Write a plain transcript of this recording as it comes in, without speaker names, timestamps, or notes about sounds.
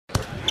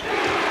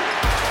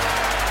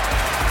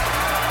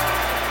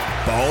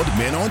Bald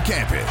Men on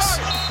Campus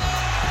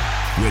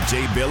with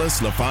Jay Billis,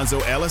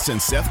 LaFonso Ellis,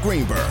 and Seth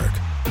Greenberg.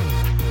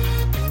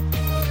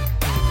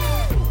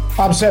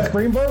 I'm Seth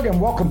Greenberg, and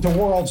welcome to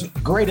world's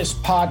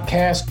greatest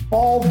podcast,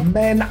 Bald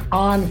Men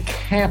on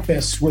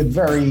Campus, with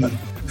very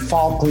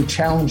follically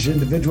challenged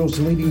individuals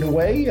leading the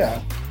way.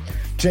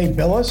 Jay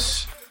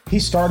Billis, he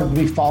started to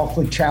be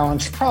follically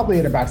challenged probably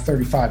at about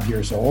 35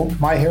 years old.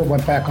 My hair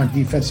went back on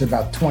defense at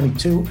about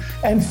 22.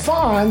 And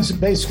Fonz,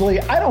 basically,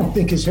 I don't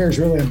think his hair is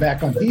really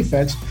back on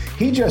defense.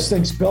 He just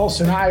thinks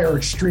Billis and I are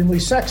extremely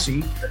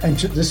sexy and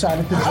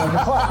decided to join the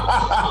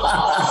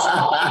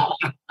club.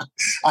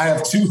 I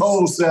have two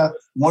holes, Seth.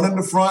 One in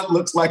the front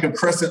looks like a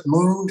crescent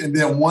moon, and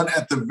then one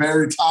at the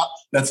very top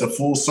that's a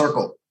full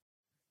circle.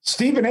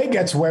 Stephen A.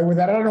 gets away with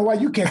that. I don't know why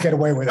you can't get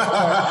away with it.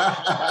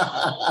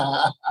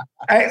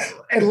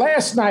 And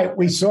last night,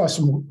 we saw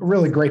some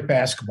really great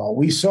basketball.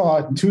 We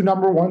saw two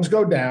number ones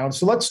go down.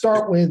 So let's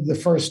start with the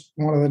first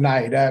one of the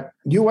night.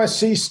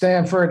 USC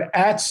Stanford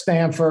at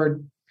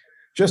Stanford.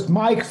 Just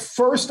my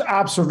first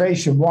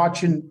observation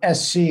watching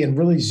SC and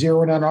really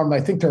zeroing in on them.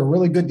 I think they're a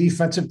really good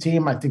defensive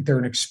team. I think they're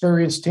an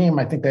experienced team.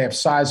 I think they have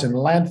size and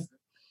length.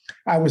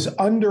 I was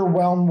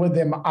underwhelmed with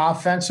them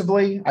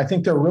offensively. I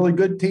think they're a really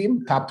good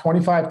team, top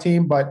 25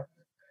 team, but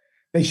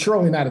they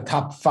surely not a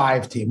top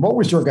 5 team. What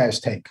was your guys'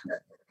 take?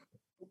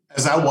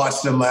 As I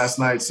watched them last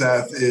night,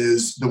 Seth,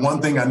 is the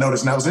one thing I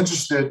noticed, and I was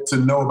interested to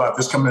know about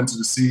this coming into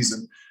the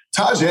season.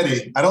 Taj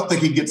Eddie, I don't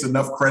think he gets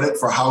enough credit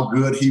for how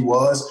good he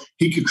was.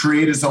 He could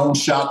create his own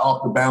shot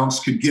off the bounce,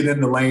 could get in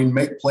the lane,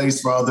 make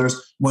plays for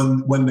others.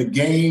 When the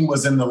game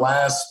was in the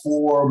last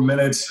 4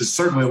 minutes,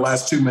 certainly the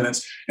last 2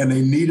 minutes, and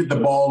they needed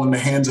the ball in the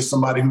hands of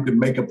somebody who could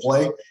make a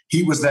play,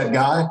 he was that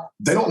guy.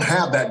 They don't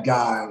have that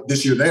guy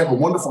this year. They have a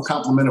wonderful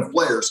complement of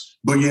players.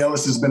 Boogie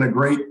Ellis has been a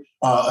great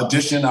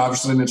addition,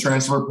 obviously, in the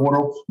transfer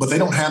portal, but they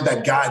don't have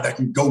that guy that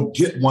can go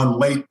get one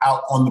late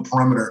out on the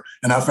perimeter.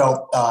 And I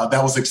felt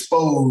that was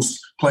exposed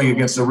playing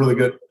against a really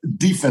good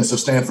defensive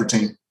Stanford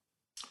team.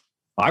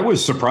 I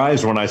was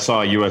surprised when I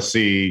saw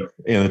USC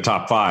in the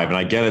top 5, and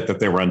I get it that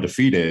they were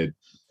undefeated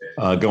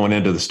going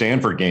into the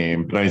Stanford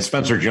game. But I mean,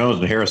 Spencer Jones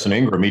and Harrison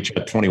Ingram each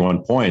had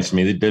 21 points. I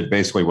mean, they did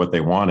basically what they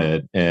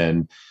wanted.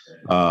 And,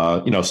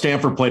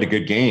 Stanford played a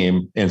good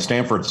game, and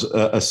Stanford's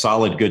a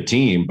solid, good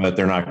team, but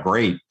they're not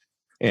great.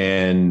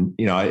 And,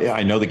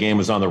 I know the game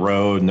was on the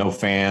road, no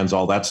fans,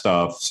 all that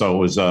stuff.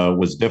 So it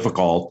was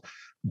difficult.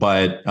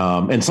 But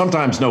and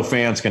sometimes no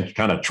fans can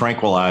kind of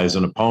tranquilize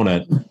an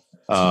opponent.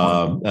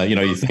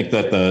 You think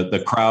that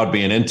the crowd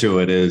being into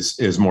it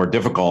is more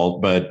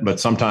difficult, but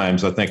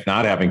sometimes I think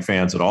not having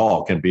fans at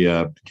all can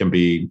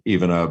be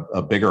even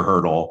a bigger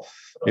hurdle,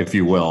 if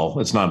you will.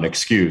 It's not an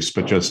excuse,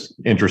 but just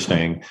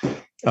interesting.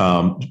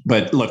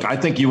 But look, I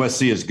think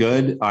USC is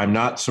good. I'm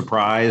not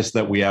surprised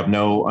that we have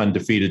no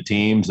undefeated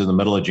teams in the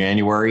middle of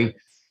January.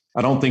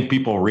 I don't think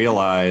people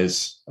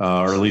realize,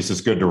 or at least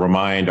it's good to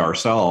remind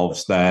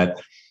ourselves, that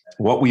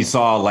what we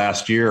saw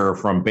last year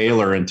from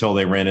Baylor until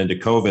they ran into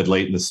COVID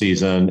late in the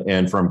season,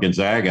 and from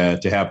Gonzaga,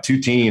 to have two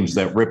teams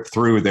that ripped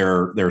through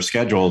their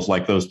schedules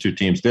like those two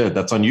teams did,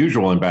 that's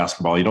unusual in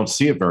basketball. You don't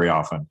see it very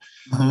often.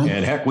 Mm-hmm.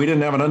 And heck, we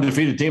didn't have an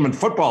undefeated team in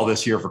football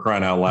this year, for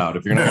crying out loud.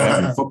 If you're not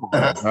having football,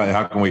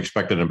 how can we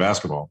expect it in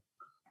basketball?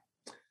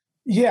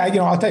 Yeah,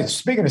 I'll tell you,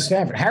 speaking of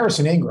Stanford,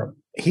 Harrison Ingram,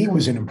 he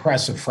was an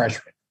impressive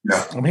freshman.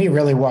 Yeah. I mean, he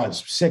really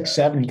was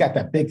 6'7". He got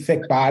that big,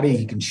 thick body.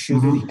 He can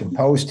shoot it. He can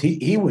post.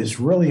 He was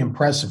really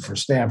impressive for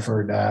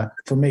Stanford,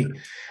 for me.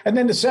 And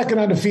then the second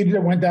undefeated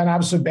that went down,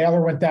 obviously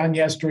Baylor went down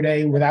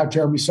yesterday without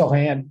Jeremy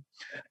Sochan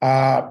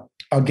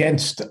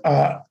against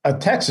a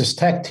Texas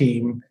Tech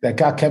team that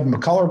got Kevin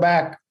McCullough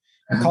back.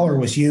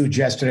 McCullough was huge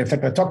yesterday. In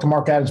fact, I talked to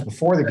Mark Adams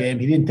before the game.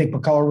 He didn't think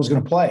McCullough was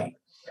going to play.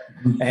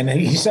 And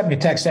he sent me a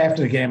text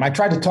after the game. I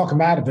tried to talk him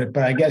out of it,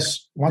 but I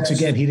guess once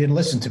again, he didn't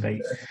listen to me.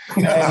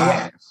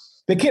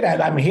 The kid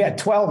he had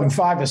 12 and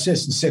 5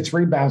 assists and 6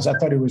 rebounds. I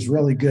thought he was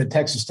really good.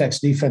 Texas Tech's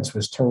defense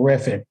was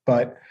terrific.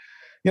 But,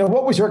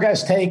 what was your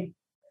guys' take?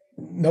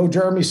 No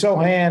Jeremy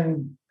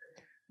Sochan.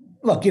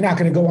 Look, you're not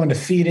going to go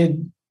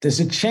undefeated. Does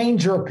it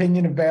change your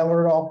opinion of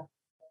Baylor at all?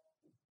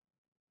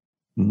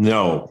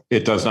 No,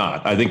 it does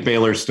not. I think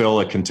Baylor's still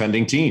a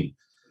contending team.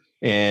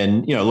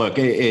 And, look,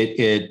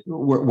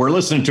 we're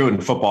listening to it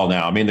in football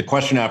now. I mean, the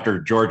question after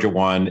Georgia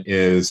won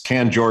is,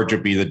 can Georgia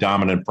be the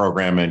dominant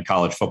program in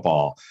college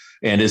football?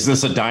 And is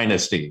this a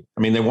dynasty?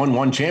 I mean, they won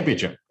one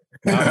championship.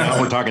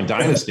 Now we're talking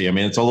dynasty. I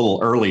mean, it's a little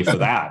early for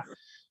that.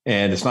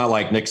 And it's not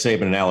like Nick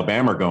Saban and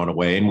Alabama are going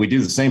away. And we do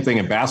the same thing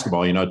in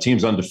basketball.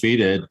 Teams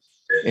undefeated,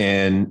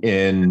 and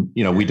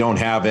we don't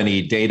have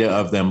any data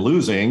of them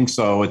losing.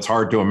 So it's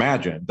hard to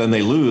imagine. Then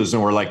they lose,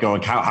 and we're like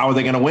going, how are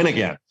they going to win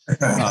again?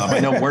 I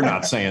know we're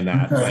not saying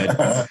that.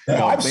 But,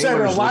 I've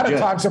said it a lot of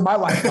times in my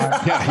lifetime.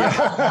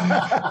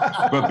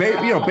 Yeah. But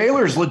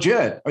Baylor's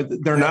legit.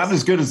 They're not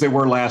as good as they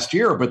were last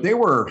year, but they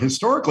were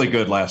historically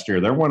good last year.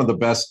 They're one of the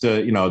best.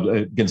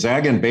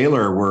 Gonzaga and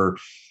Baylor were,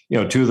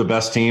 two of the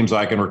best teams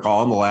I can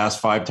recall in the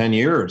last 5-10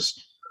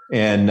 years.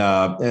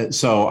 And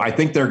so I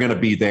think they're going to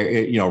be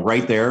there,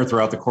 right there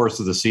throughout the course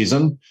of the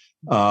season.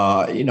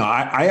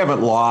 I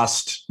haven't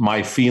lost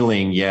my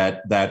feeling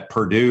yet that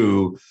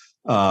Purdue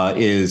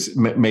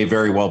may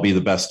very well be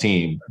the best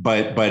team,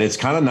 but it's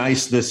kind of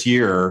nice this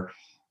year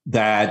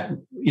that,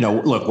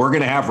 look, we're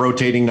going to have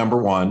rotating number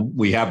one.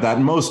 We have that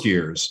in most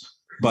years.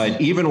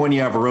 But even when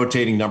you have a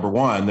rotating number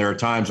one, there are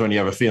times when you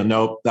have a feeling,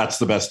 nope, that's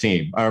the best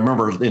team. I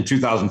remember in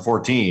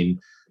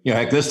 2014,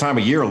 this time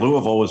of year,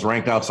 Louisville was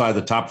ranked outside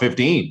the top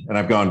 15. And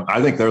I've gone,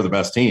 I think they're the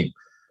best team.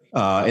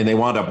 And they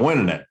wound up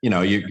winning it.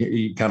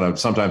 You kind of,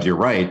 sometimes you're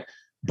right.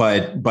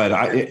 But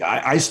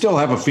I still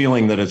have a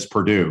feeling that it's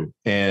Purdue.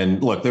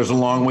 And look, there's a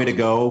long way to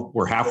go.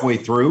 We're halfway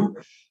through.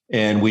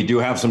 And we do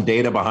have some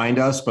data behind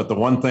us. But the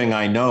one thing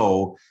I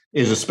know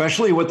is,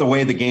 especially with the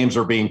way the games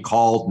are being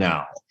called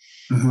now,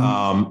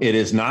 it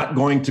is not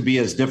going to be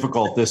as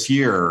difficult this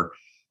year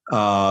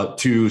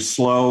to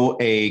slow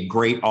a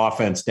great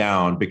offense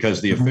down, because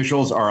the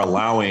officials are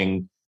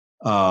allowing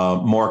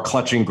more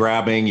clutching,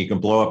 grabbing. You can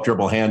blow up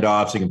dribble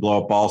handoffs. You can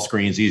blow up ball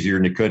screens easier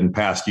than you could in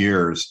past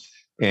years.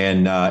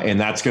 And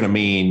that's going to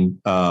mean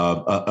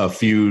a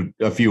few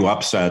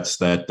upsets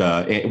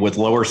that with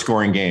lower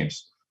scoring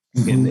games.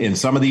 In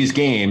some of these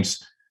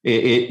games,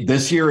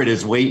 this year it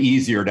is way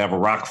easier to have a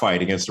rock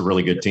fight against a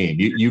really good team.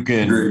 You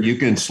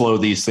can slow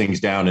these things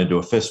down into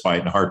a fist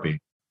fight in a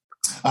heartbeat.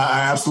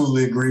 I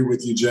absolutely agree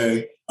with you,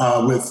 Jay.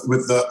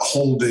 With the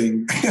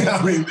holding,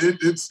 I mean,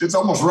 it's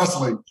almost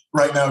wrestling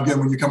right now. Again,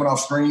 when you're coming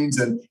off screens,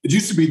 and it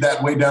used to be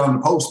that way down on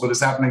the post, but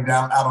it's happening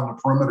out on the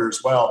perimeter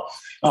as well.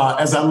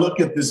 As I look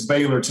at this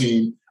Baylor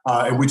team,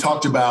 and we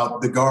talked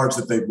about the guards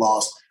that they've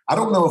lost, I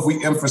don't know if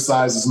we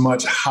emphasize as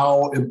much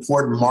how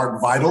important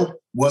Mark Vital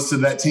was to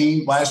that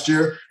team last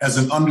year as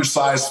an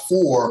undersized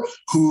four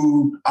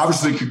who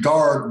obviously could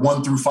guard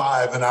 1 through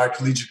 5 in our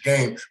collegiate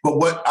game. But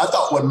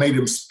what made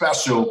him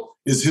special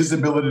is his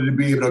ability to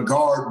be able to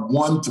guard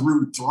 1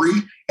 through 3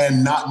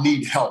 and not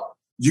need help.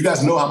 You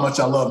guys know how much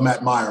I love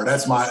Matt Meyer.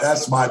 That's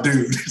my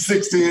dude.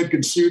 6'10",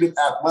 can shoot it,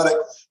 athletic.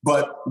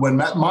 But when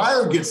Matt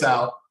Meyer gets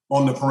out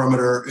on the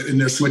perimeter in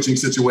their switching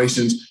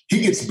situations, he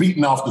gets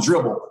beaten off the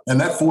dribble. And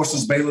that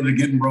forces Baylor to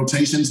get in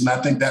rotations, and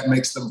I think that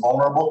makes them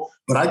vulnerable.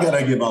 But I got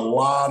to give a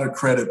lot of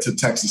credit to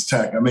Texas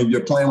Tech. I mean,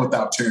 you're playing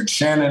without Terrence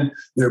Shannon.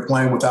 They're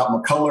playing without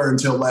McCullough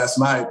until last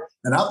night.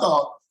 And I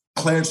thought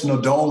Clarence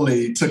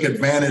Nadolny took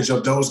advantage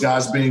of those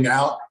guys being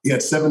out. He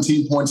had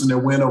 17 points in their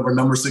win over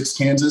number 6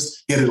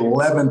 Kansas. He had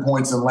 11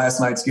 points in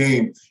last night's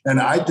game. And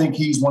I think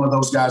he's one of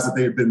those guys that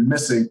they've been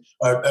missing.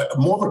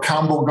 More of a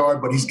combo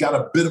guard, but he's got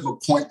a bit of a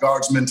point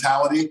guard's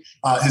mentality.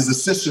 His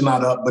assists are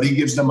not up, but he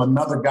gives them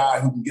another guy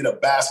who can get a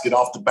basket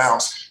off the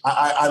bounce.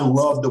 I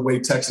love the way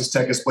Texas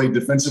Tech has played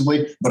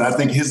defensively, but I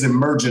think his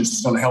emergence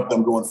is going to help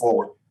them going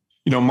forward.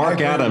 Mark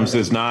Adams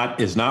is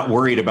not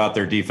worried about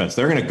their defense.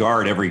 They're going to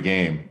guard every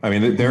game. I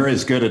mean, they're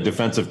as good a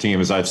defensive team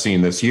as I've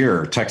seen this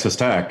year, Texas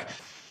Tech.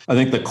 I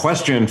think the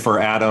question for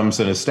Adams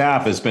and his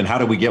staff has been, how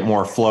do we get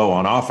more flow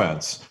on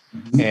offense?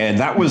 And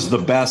that was the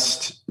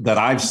best that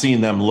I've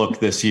seen them look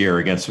this year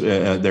against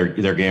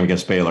their game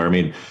against Baylor. I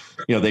mean,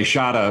 they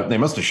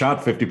must have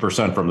shot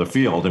 50% from the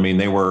field. I mean,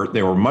 they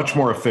were much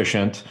more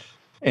efficient.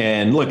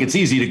 And look, it's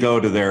easy to go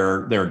to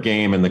their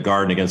game in the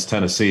Garden against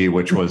Tennessee,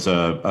 which was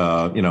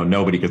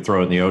nobody could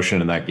throw it in the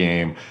ocean in that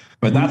game.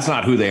 But that's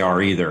not who they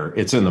are either.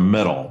 It's in the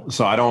middle.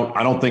 So I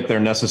don't think they're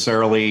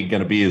necessarily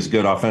going to be as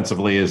good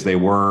offensively as they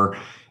were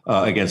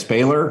against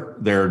Baylor.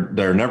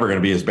 They're never going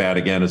to be as bad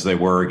again as they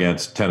were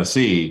against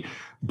Tennessee.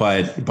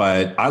 But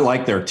I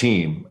like their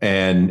team,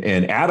 and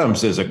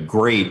Adams is a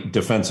great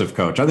defensive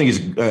coach. I think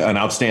he's an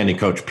outstanding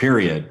coach,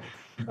 period.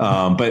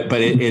 But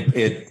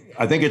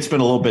I think it's been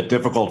a little bit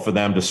difficult for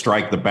them to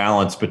strike the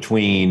balance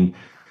between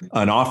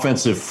an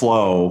offensive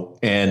flow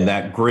and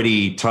that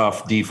gritty,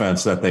 tough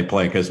defense that they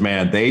play. Because,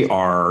 man, they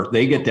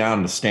get down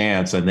in the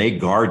stance and they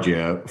guard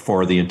you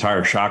for the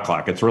entire shot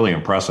clock. It's really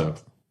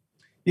impressive.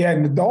 Yeah,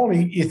 and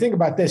Nadolny, you think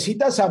about this, he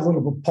does have a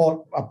little bit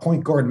of a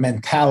point guard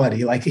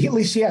mentality. Like, at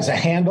least he has a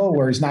handle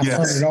where he's not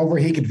turning it over.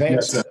 He can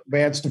advance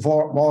the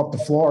ball up the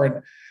floor.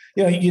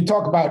 And, you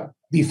talk about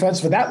defense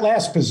for that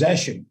last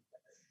possession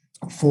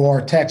for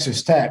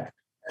Texas Tech.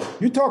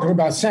 You're talking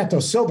about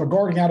Santos Silva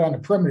guarding out on the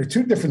perimeter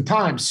 2 different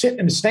times, sitting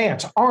in the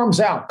stance, arms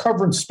out,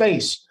 covering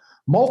space,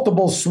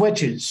 multiple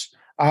switches,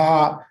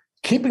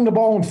 keeping the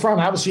ball in front.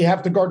 Obviously, you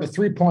have to guard the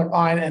 3-point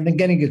line and then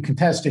getting a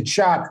contested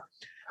shot.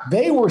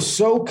 They were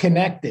so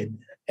connected,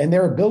 and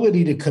their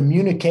ability to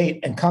communicate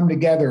and come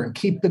together and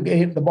keep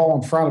the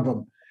ball in front of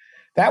them,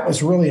 that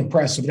was really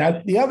impressive. Now,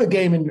 the other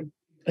game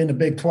in the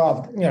Big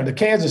 12, the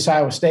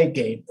Kansas-Iowa State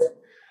game,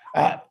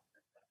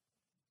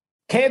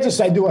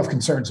 Kansas, I do have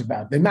concerns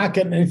about. They're not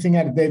getting anything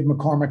out of Dave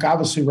McCormick.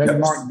 Obviously, Reggie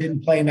Martin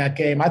didn't play in that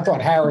game. I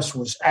thought Harris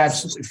was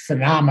absolutely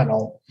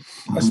phenomenal,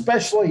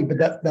 especially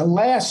the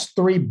last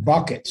 3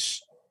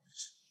 buckets.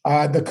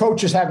 The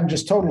coaches having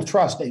just total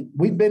trust.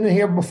 We've been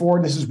here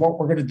before. This is what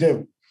we're going to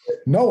do.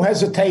 No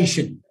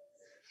hesitation.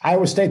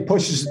 Iowa State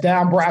pushes it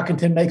down.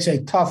 Brockington makes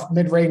a tough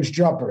mid-range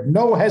jumper.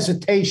 No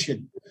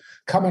hesitation.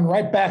 Coming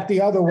right back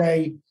the other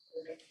way.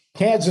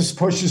 Kansas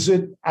pushes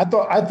it. I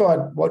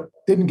thought what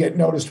didn't get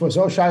noticed was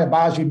Ochai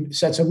Agbaji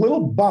sets a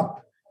little bump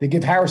to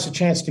give Harris a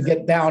chance to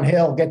get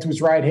downhill, get to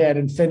his right hand,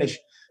 and finish.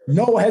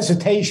 No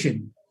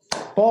hesitation.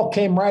 Ball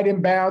came right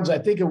in bounds. I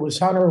think it was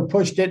Hunter who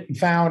pushed it and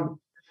found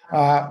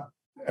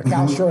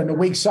Kalstra in the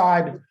weak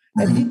side.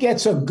 And he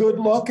gets a good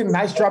look and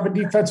nice job of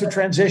defensive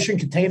transition,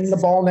 containing the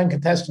ball and then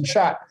contesting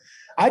shot.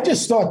 I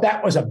just thought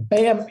that was a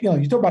bam.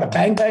 You talk about a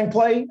bang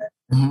play.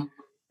 Mm-hmm.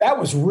 That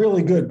was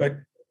really good. But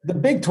the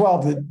Big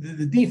 12,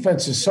 the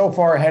defense is so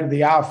far ahead of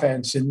the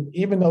offense. And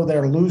even though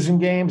they're losing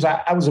games,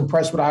 I was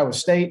impressed with Iowa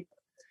State.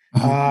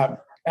 And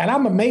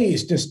I'm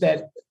amazed just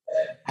that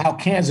how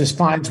Kansas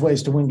finds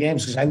ways to win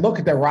games, because I look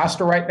at their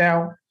roster right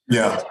now.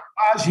 Yeah.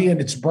 It's Agbaji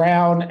and it's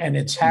Brown and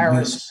it's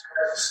Harris.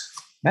 Mm-hmm.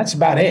 That's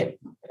about it.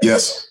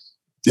 Yes.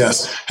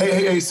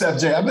 Hey, Seth,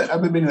 Jay,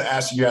 I've been meaning to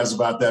ask you guys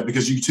about that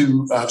because you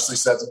two, obviously,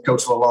 Seth,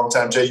 coached for a long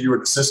time. Jay, you were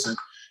an assistant.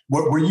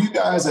 Were you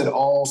guys at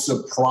all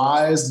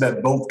surprised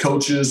that both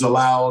coaches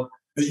allowed,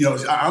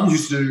 I'm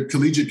used to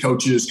collegiate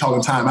coaches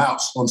calling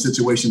timeouts on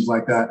situations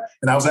like that.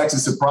 And I was actually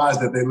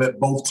surprised that they let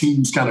both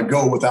teams kind of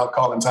go without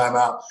calling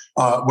timeout.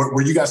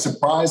 Were you guys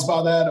surprised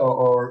by that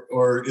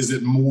or is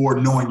it more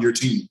knowing your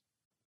team?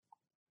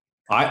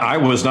 I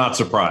was not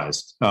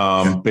surprised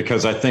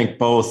because I think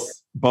both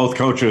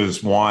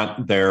coaches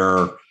want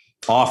their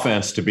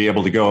offense to be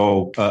able to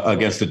go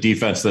against a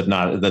defense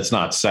that's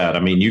not set.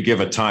 I mean, you give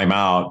a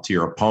timeout to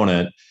your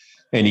opponent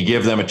and you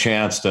give them a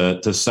chance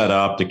to set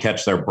up, to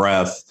catch their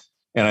breath.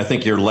 And I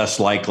think you're less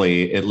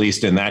likely, at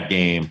least in that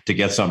game, to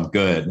get something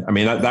good. I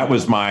mean, that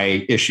was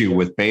my issue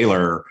with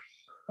Baylor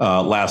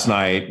last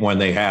night when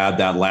they had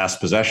that last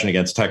possession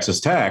against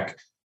Texas Tech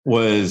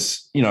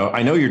was,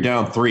 I know you're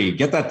down 3,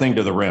 get that thing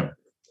to the rim.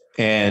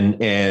 And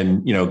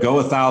go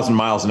 1,000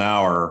 miles an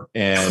hour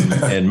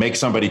and make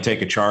somebody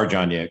take a charge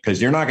on you,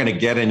 because you're not going to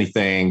get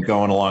anything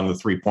going along the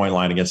 3-point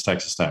line against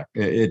Texas Tech.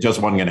 It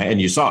just wasn't going to,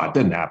 and you saw it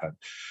didn't happen.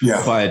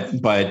 Yeah.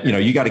 But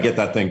you got to get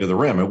that thing to the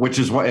rim, which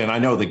is what. And I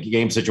know the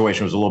game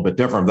situation was a little bit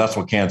different. But that's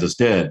what Kansas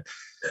did.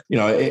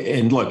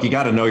 And look, you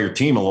got to know your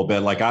team a little bit.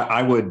 Like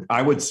I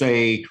would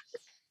say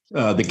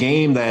the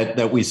game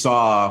that we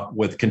saw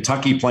with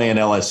Kentucky playing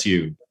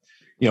LSU.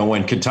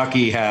 When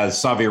Kentucky has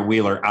Xavier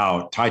Wheeler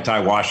out, Ty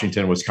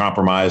Washington was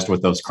compromised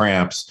with those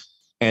cramps,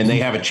 and they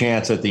have a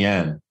chance at the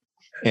end.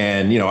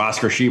 And,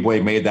 Oscar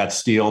Tshiebwe made that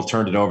steal,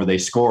 turned it over, they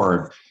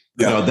scored.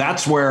 Yeah.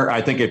 That's where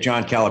I think if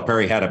John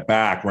Calipari had it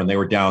back when they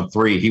were down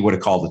 3, he would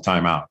have called the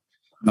timeout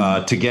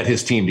to get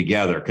his team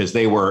together, because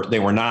they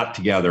were not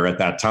together at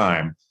that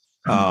time.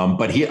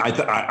 But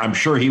I'm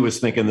sure he was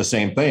thinking the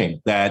same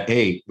thing, that,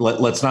 hey,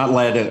 let's not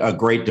let a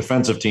great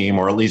defensive team,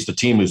 or at least a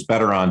team who's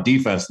better on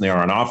defense than they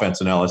are on offense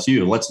in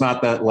LSU. Let's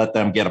not let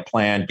them get a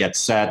plan, get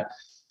set,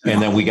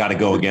 and then we got to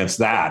go against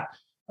that.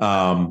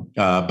 But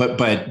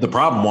the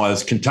problem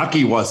was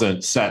Kentucky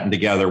wasn't setting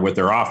together with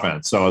their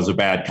offense, so it was a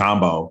bad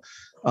combo.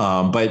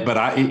 But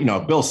I,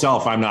 Bill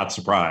Self, I'm not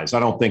surprised. I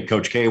don't think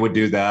Coach K would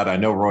do that. I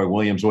know Roy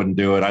Williams wouldn't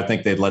do it. I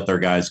think they'd let their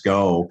guys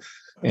go.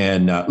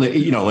 And,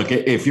 look,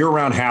 if you're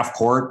around half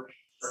court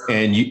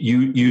and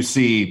you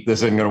see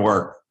this isn't going to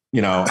work,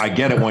 I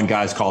get it when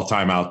guys call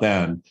timeout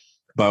then,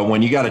 but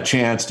when you got a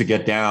chance to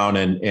get down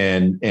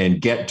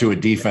and get to a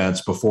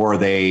defense before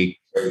they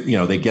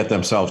get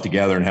themselves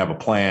together and have a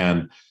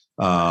plan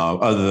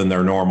other than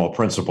their normal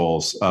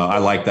principles, I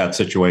like that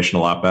situation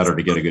a lot better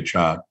to get a good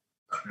shot.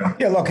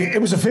 Yeah, look, it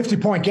was a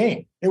 50-point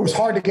game. It was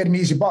hard to get an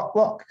easy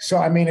look. So,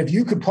 I mean, if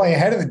you could play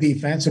ahead of the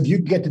defense, if you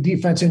could get the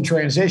defense in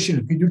transition,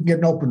 if you could get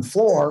an open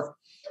floor,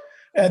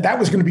 that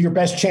was going to be your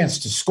best chance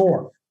to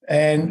score.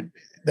 And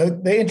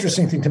the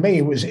interesting thing to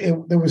me was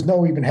there was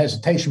no even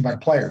hesitation by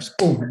players.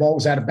 Boom, the ball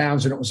was out of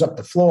bounds and it was up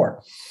the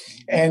floor.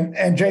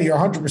 And Jay, you're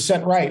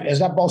 100% right. As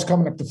that ball's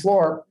coming up the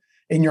floor,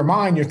 in your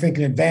mind, you're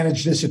thinking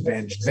advantage,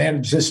 disadvantage,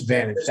 advantage,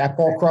 disadvantage. That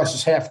ball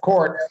crosses half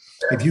court.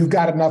 If you've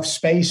got enough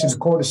space and the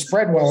court is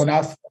spread well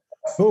enough,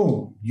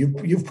 boom,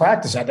 you've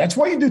practiced that. That's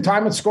why you do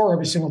time and score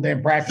every single day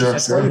in practice.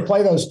 That's why you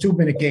play those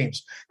 2-minute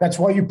games. That's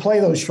why you play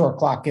those short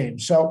clock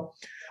games. So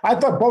I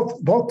thought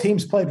both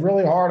teams played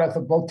really hard. I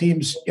thought both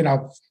teams,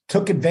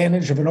 took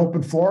advantage of an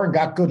open floor and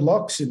got good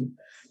looks. And,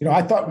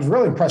 I thought it was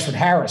really impressed with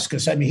Harris,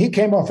 because, I mean, he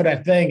came off of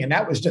that thing, and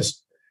that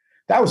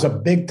was a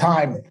big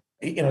time.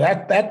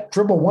 That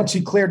dribble, once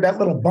he cleared that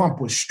little bump,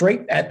 was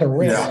straight at the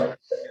rim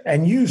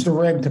and used the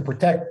rim to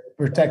protect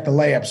the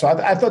layup. So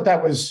I thought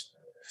that was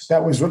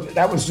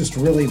just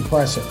really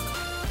impressive.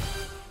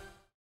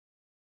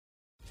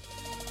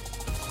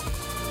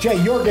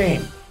 Jay, your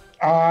game.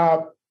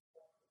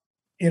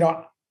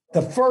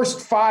 The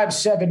first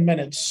 5-7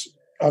 minutes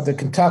of the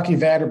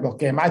Kentucky-Vanderbilt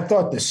game, I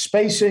thought the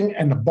spacing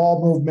and the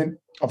ball movement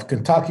of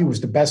Kentucky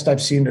was the best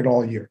I've seen it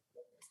all year.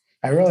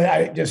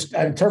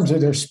 In terms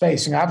of their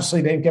spacing,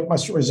 obviously they didn't get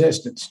much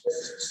resistance.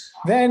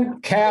 Then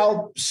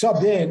Cal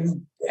subbed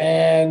in,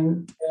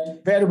 and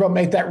Vanderbilt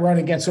made that run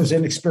against those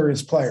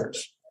inexperienced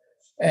players.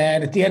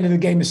 And at the end of the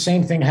game, the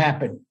same thing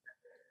happened.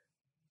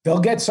 They'll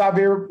get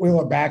Xavier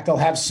Wheeler back. They'll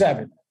have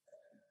 7.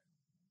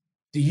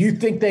 Do you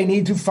think they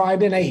need to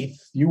find an 8th?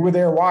 You were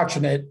there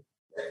watching it.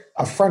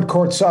 a front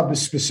court sub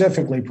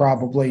specifically,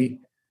 probably,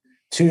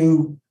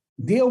 to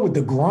deal with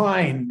the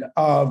grind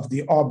of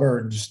the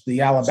Auburns,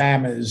 the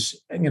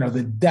Alabamas,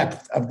 the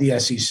depth of the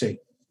SEC.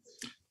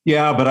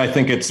 Yeah, but I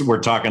think we're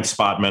talking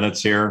spot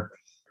minutes here.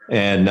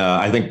 And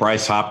I think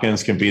Bryce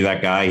Hopkins can be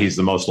that guy. He's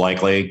the most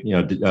likely.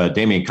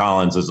 Damian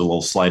Collins is a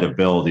little slight of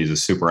build. He's a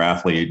super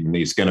athlete, and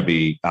he's going to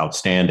be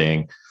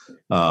outstanding.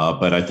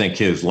 But I think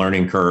his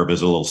learning curve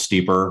is a little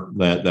steeper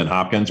than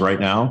Hopkins right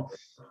now.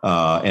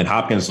 And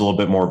Hopkins is a little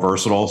bit more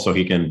versatile, so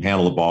he can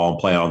handle the ball and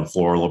play out on the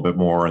floor a little bit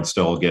more and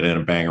still get in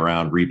and bang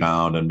around,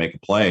 rebound, and make a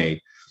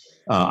play.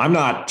 I'm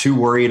not too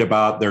worried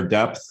about their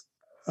depth.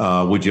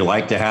 Would you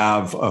like to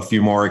have a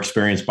few more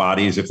experienced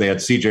bodies? If they had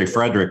CJ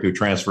Frederick, who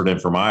transferred in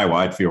from Iowa,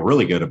 I'd feel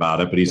really good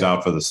about it, but he's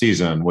out for the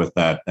season with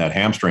that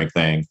hamstring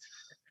thing.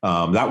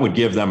 That would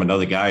give them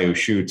another guy who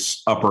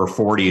shoots upper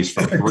 40s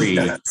from three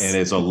and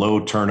is a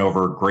low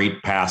turnover,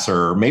 great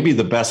passer, maybe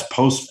the best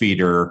post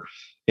feeder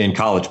in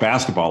college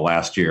basketball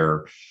last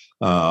year.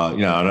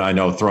 I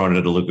know throwing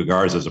it to Luka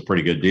Garza is a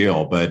pretty good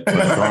deal, but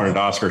throwing it to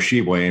Oscar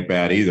Tshiebwe ain't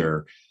bad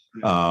either.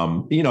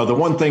 The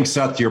one thing,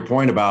 Seth, to your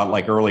point about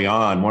like early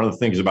on, one of the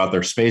things about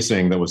their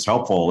spacing that was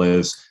helpful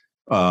is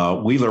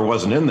Wheeler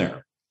wasn't in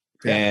there.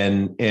 Yeah.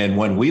 And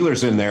when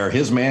Wheeler's in there,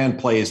 his man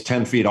plays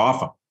 10 feet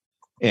off him.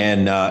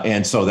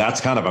 And so that's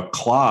kind of a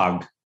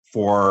clog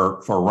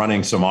for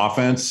running some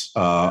offense.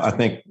 I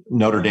think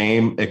Notre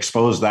Dame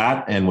exposed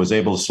that and was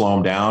able to slow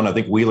him down. I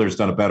think Wheeler's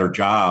done a better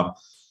job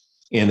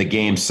in the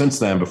game since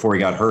then, before he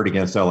got hurt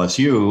against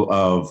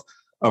LSU,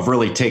 of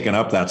really taking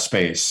up that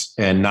space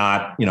and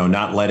not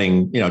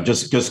letting,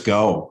 just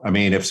go. I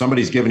mean, if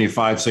somebody's giving you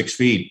 5-6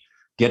 feet,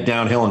 get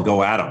downhill and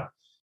go at them,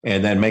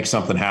 and then make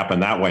something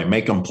happen that way.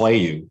 Make them play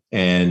you.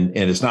 And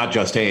it's not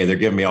just, hey, they're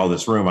giving me all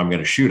this room, I'm going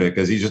to shoot it,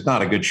 because he's just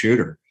not a good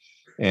shooter.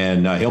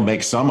 And he'll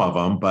make some of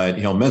them, but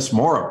he'll miss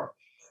more of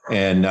them.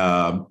 And,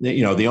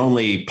 the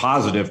only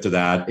positive to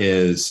that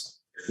is,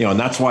 and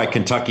that's why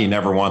Kentucky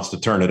never wants to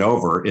turn it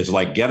over, is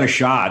like, get a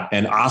shot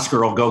and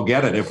Oscar will go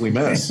get it if we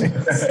miss.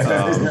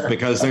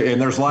 Because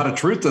there's a lot of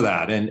truth to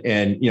that.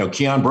 And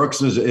Keon Brooks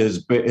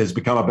has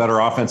become a better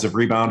offensive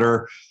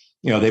rebounder.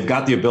 They've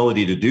got the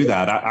ability to do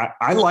that.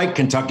 I like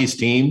Kentucky's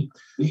team.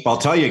 I'll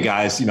tell you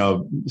guys,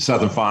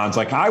 Seth and Fonz,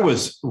 like, I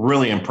was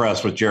really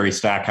impressed with Jerry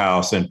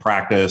Stackhouse in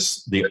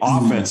practice. The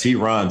offense he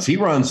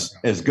runs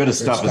as good a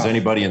stuff as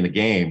anybody in the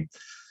game.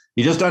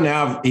 He just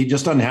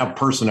doesn't have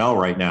personnel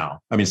right now.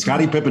 I mean,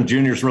 Scottie Pippen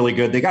Jr. is really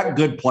good. They got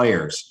good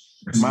players.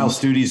 Miles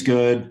Studi's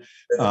good.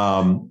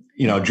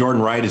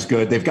 Jordan Wright is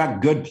good. They've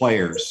got good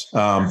players,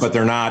 but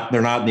they're not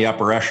in the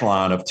upper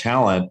echelon of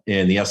talent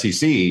in the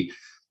SEC.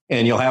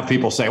 And you'll have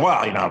people say,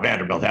 well,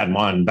 Vanderbilt hadn't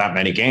won that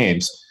many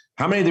games.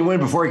 How many did they win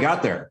before he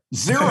got there?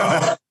 0.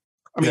 I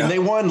mean, They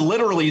won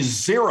literally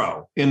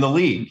 0 in the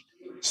league.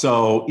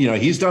 So,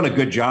 he's done a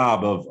good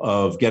job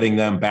of getting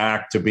them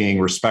back to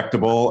being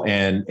respectable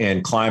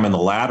and climbing the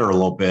ladder a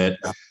little bit.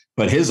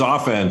 But his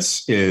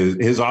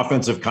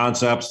offensive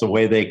concepts, the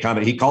way they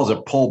he calls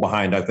it pull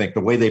behind, I think,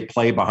 the way they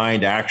play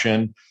behind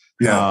action.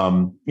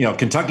 Yeah.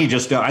 Kentucky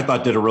I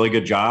thought did a really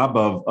good job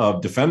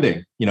of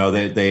defending.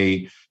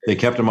 They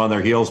kept them on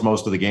their heels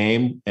most of the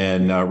game.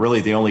 And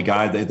really the only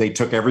guy they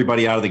took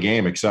everybody out of the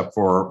game except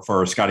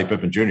for Scottie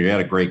Pippen Jr. He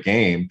had a great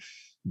game.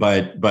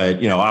 But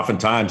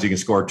oftentimes you can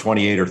score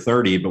 28 or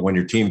 30, but when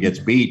your team gets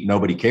beat,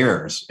 nobody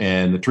cares.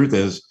 And the truth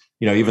is,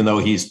 even though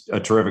he's a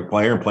terrific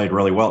player and played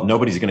really well,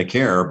 nobody's going to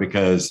care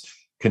because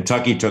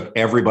Kentucky took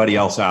everybody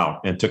else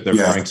out and took their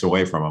strengths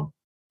away from them.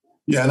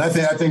 Yeah, and I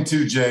think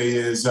too, Jay,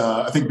 is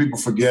I think people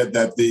forget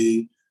that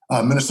the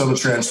Minnesota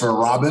transfer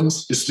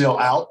Robbins is still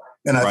out.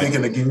 And I think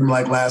in a game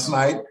like last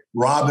night,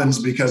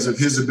 Robbins, because of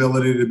his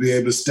ability to be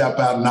able to step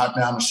out and knock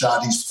down a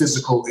shot, he's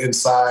physical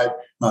inside,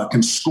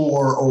 can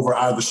score over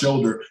either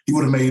shoulder. He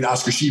would have made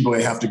Oscar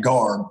Tshiebwe have to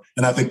guard,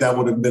 and I think that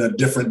would have been a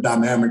different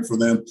dynamic for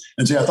them.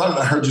 And Jay,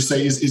 I heard you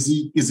say, is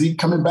he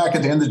coming back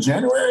at the end of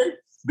January?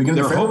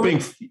 They're hoping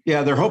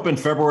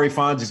February.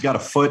 Fonz, he's got a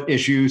foot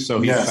issue,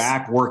 so he's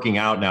back working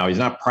out now. He's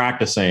not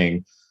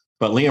practicing.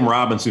 But Liam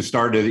Robbins, he's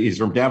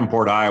from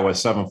Davenport, Iowa,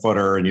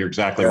 7-footer, and you're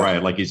exactly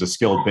right. Like, he's a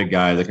skilled big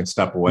guy that can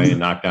step away and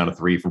knock down a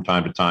three from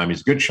time to time.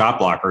 He's a good shot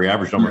blocker. He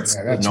averaged almost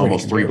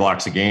 3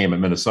 blocks a game at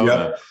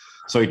Minnesota. Yep.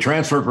 So he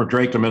transferred from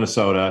Drake to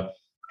Minnesota.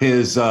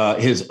 His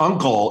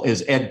uncle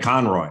is Ed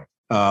Conroy,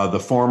 the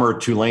former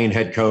Tulane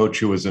head coach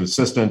who was an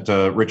assistant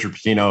to Richard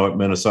Pitino at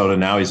Minnesota.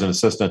 Now he's an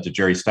assistant to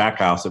Jerry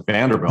Stackhouse at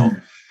Vanderbilt.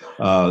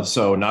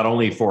 So not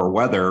only for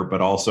weather,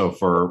 but also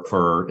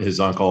for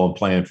his uncle and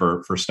playing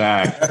for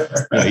Stack.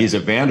 He's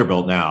at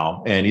Vanderbilt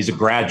now, and he's a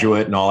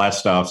graduate and all that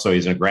stuff. So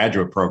he's in a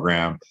graduate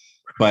program.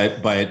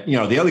 But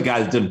the other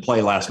guy that didn't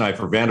play last night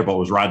for Vanderbilt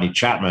was Rodney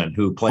Chapman,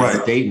 who played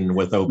at Dayton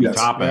with Obi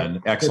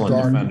Toppin, excellent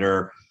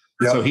defender.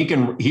 Yep. So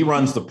he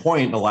runs the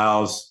point and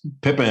allows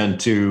Pippen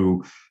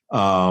to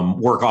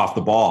work off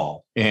the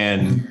ball.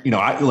 And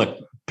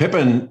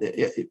Pippen,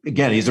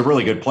 again, he's a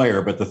really good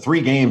player, but the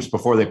 3 games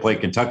before they played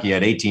Kentucky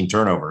had 18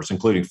 turnovers,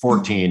 including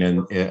 14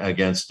 in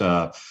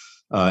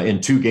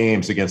 2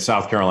 games against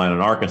South Carolina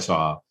and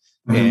Arkansas.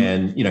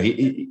 And,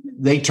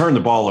 they turn the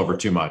ball over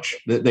too much.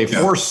 They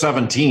forced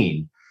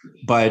 17,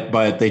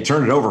 but they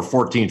turned it over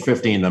 14,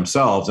 15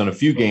 themselves. In a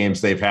few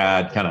games, they've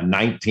had kind of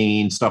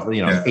 19 stuff,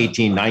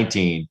 18,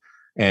 19.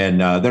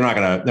 And they're not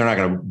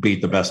going to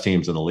beat the best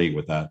teams in the league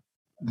with that.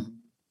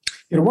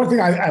 One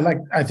thing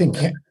I think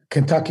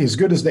Kentucky, as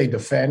good as they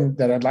defend,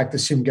 that I'd like to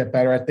see them get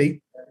better at,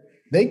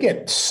 they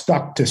get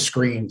stuck to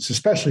screens,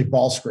 especially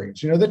ball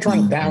screens. They're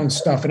trying to down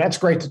stuff, and that's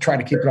great to try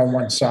to keep it on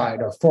one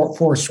side or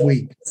force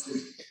weak.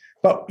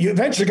 But you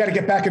eventually got to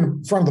get back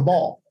in front of the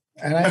ball.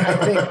 And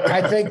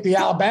I think the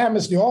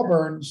Alabamas, the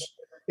Auburns,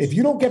 if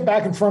you don't get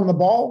back in front of the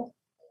ball,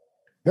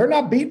 they're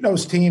not beating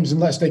those teams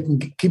unless they can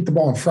keep the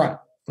ball in front.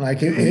 Like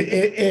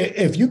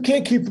if you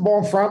can't keep the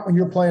ball in front when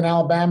you're playing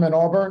Alabama and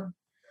Auburn,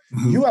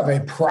 you have a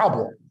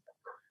problem.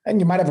 And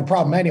you might have a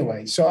problem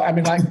anyway. So,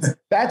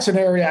 that's an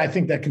area I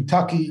think that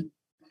Kentucky,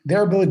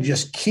 their ability to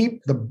just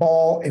keep the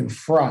ball in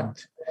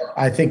front,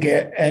 I think,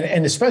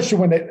 and especially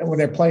when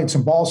they're playing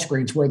some ball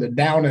screens where they're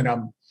down in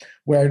them,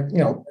 where,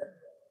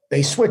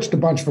 they switched a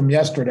bunch from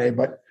yesterday,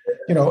 but,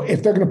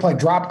 if they're going to play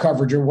drop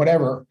coverage or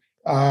whatever,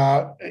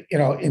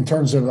 in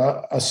terms of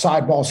a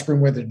side ball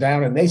screen where they're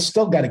down, and they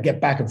still got to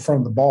get back in front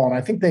of the ball. And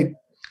I think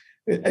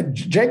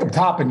Jacob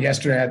Toppin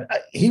yesterday,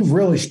 he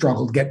really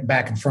struggled getting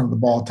back in front of the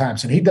ball at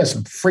times, and he does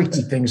some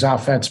freaky things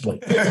offensively.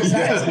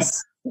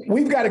 Yes.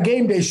 We've got a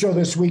game day show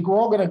this week. We're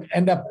all going to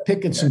end up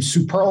picking some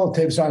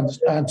superlatives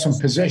on some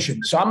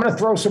positions. So I'm going to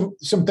throw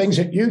some things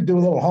at you, do a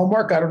little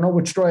homework. I don't know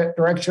which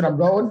direction I'm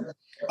going.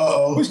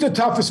 Who's the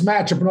toughest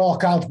matchup in all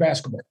college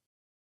basketball?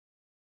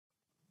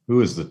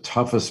 Who is the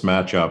toughest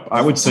matchup?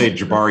 I would say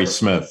Jabari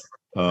Smith.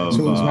 So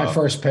it was my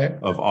first pick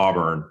of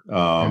Auburn.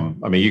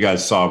 You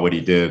guys saw what he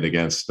did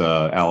against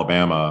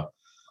Alabama.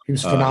 He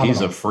was phenomenal.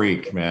 He's a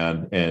freak,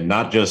 man, and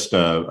not just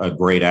a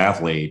great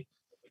athlete,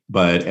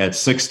 but at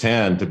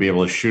 6'10" to be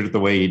able to shoot it the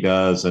way he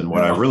does. And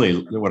what I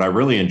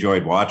really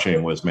enjoyed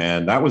watching was,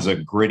 man, that was a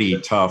gritty,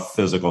 tough,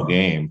 physical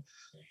game,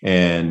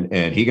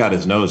 and he got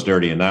his nose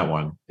dirty in that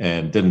one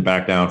and didn't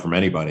back down from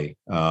anybody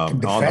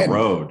on the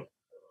road.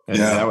 And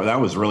that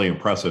was really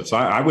impressive. So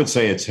I would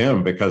say it's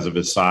him because of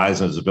his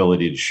size and his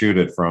ability to shoot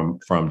it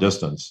from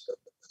distance.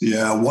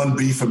 Yeah,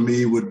 1B for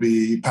me would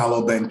be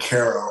Paolo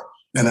Banchero.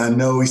 And I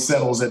know he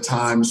settles at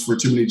times for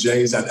too many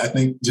J's. I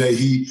think, Jay,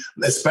 he,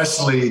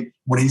 especially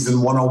when he's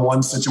in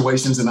one-on-one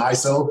situations in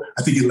ISO,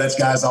 I think he lets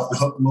guys off the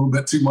hook a little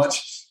bit too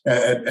much.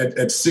 At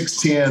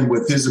 6'10",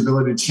 with his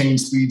ability to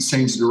change speeds,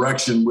 change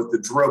direction with the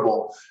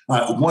dribble,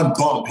 one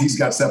bump, he's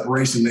got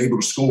separation, able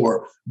to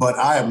score. But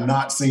I have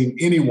not seen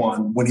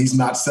anyone, when he's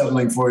not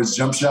settling for his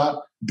jump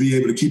shot, be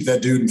able to keep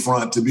that dude in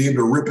front, to be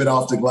able to rip it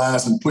off the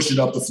glass and push it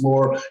up the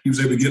floor. He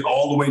was able to get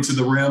all the way to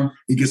the rim.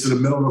 He gets to the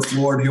middle of the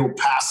floor and he'll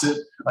pass it.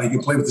 He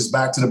can play with his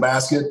back to the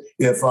basket.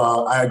 If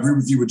I agree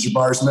with you with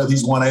Jabari Smith,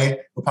 he's 1A.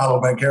 But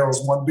Paolo Banchero's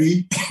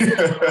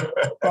 1B.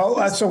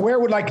 Well, so where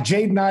would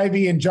Jaden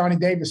Ivey and Johnny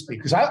Davis be?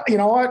 Because I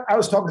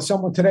was talking to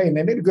someone today and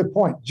they made a good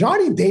point.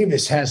 Johnny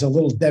Davis has a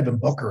little Devin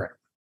Booker in him.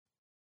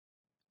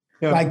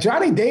 Yeah.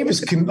 Johnny Davis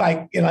can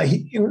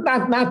he,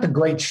 not the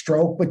great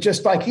stroke, but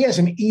just he has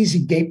an easy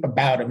gait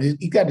about him.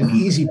 He got an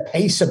easy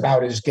pace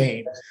about his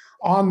game,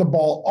 on the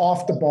ball,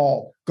 off the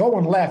ball,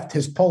 going left.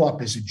 His pull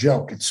up is a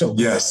joke. It's so good.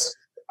 Yes.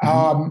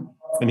 And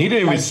he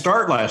didn't even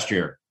start last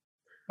year.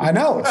 I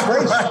know, it's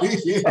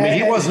crazy.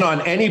 He wasn't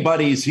on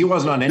anybody's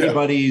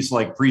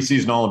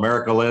preseason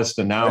All-America list,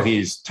 and now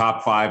he's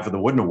top 5 for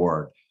the Wooden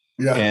Award.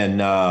 Yeah.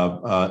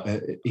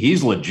 And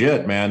he's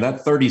legit, man.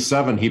 That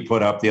 37 he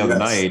put up the other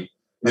night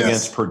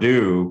against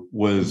Purdue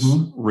was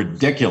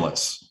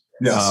ridiculous.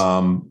 Yes.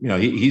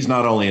 He's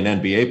not only an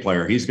NBA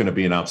player, he's going to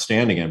be an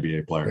outstanding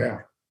NBA player.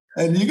 Yeah.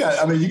 And you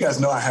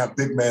guys know I have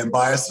big man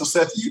bias. So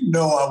Seth,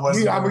 I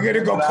wasn't. I'm going to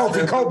go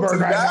Kofi Coburn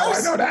right now.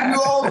 I know that.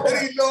 You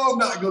already know I'm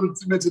not going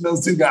to mention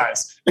those two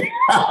guys.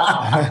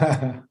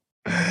 Yeah,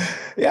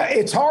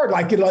 it's hard.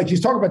 Like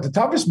he's talking about the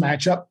toughest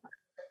matchup.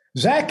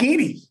 Zach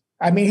Edey.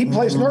 He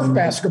plays Nerf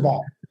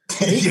basketball.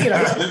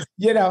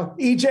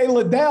 EJ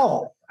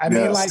Liddell. I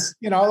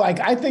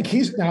think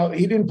he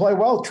didn't play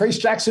well. Trace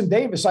Jackson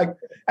Davis.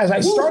 As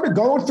I started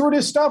going through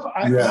this stuff,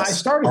 I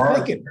started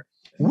thinking,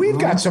 we've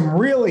got some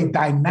really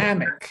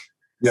dynamic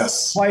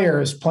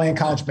players playing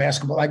college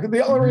basketball.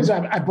 The only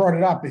reason I brought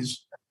it up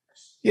is,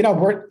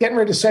 we're getting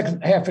ready to the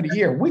second half of the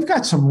year. We've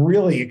got some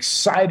really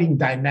exciting,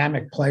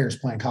 dynamic players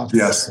playing college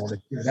basketball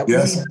that we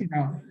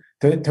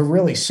need, to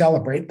really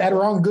celebrate, that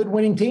are on good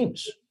winning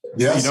teams.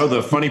 Yes.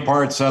 The funny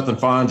part, Seth and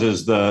Fonz,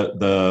 is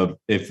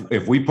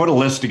if we put a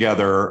list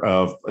together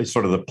of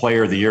sort of the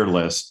player of the year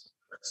list,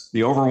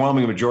 the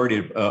overwhelming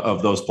majority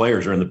of those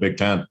players are in the Big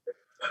Ten.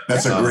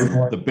 That's a great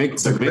point. The Big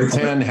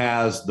Ten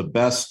has the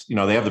best,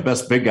 they have the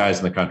best big guys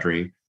in the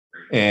country,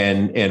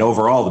 and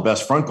overall the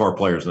best front court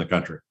players in the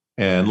country.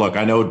 And look,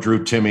 I know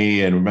Drew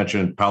Timme, and we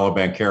mentioned Paolo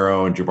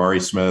Banchero and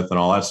Jabari Smith and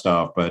all that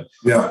stuff, but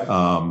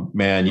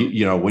man,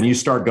 when you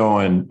start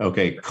going,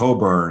 okay,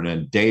 Coburn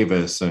and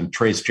Davis and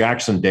Trace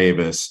Jackson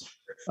Davis,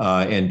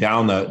 and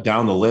down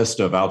the list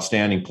of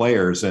outstanding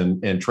players,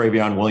 and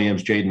Travion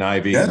Williams, Jaden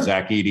Ivey, and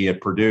Zach Edey at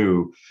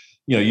Purdue,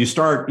 you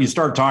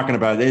start talking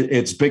about it,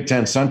 it's Big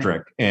Ten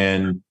centric,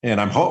 and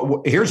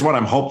here's what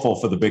I'm hopeful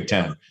for the Big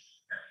Ten.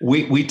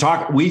 We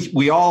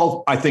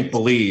all, I think,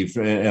 believe,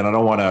 and I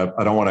don't want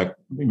to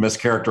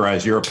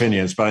mischaracterize your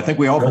opinions, but I think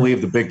we all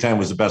believe the Big Ten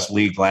was the best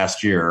league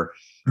last year,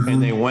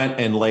 and they went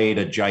and laid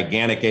a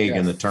gigantic egg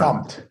in the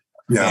tournament.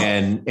 Yeah.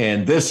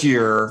 And this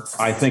year,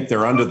 I think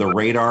they're under the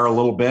radar a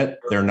little bit.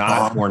 They're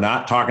not. We're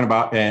not talking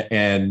about,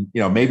 and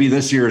maybe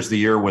this year is the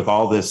year with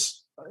all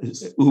this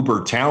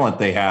uber talent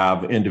they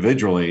have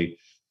individually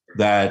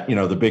that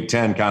the Big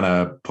Ten kind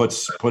of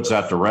puts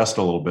that to rest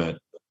a little bit.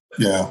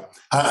 Yeah.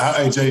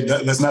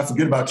 AJ, let's not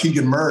forget about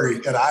Keegan Murray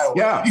at Iowa.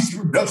 Yeah. He's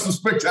done some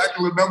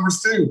spectacular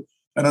numbers too.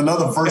 And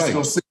another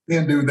versatile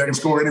 6'10" dude that can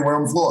score anywhere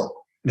on the floor.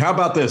 How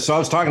about this? So I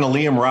was talking to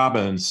Liam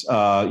Robbins,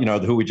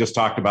 who we just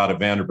talked about at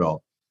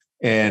Vanderbilt.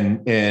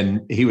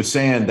 And he was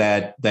saying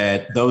that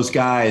those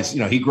guys,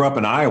 he grew up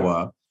in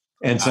Iowa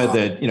and said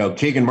that,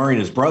 Keegan Murray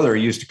and his brother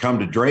used to come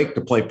to Drake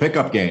to play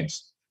pickup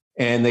games.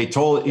 And he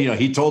told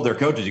their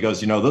coaches, he goes,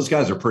 those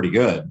guys are pretty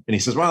good. And he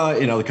says, well,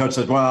 the coach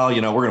says, well,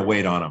 we're going to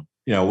wait on them.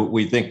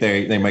 We think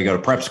they may go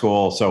to prep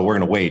school, so we're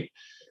going to wait.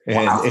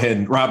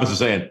 And Robbins is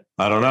saying,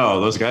 I don't know,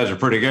 those guys are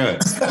pretty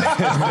good.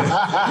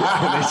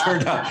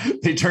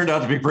 they turned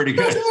out to be pretty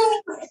good.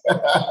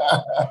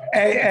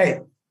 Hey,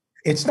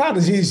 it's not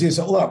as easy as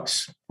it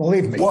looks.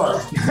 Believe me. What?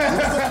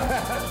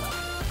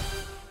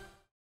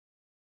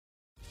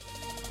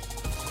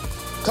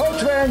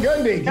 Coach Van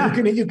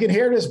Gundy, you can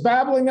hear this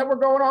babbling that we're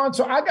going on.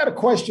 So I got a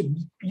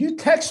question. You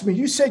text me.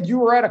 You said you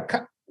were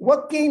at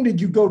what game did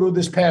you go to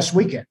this past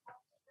weekend?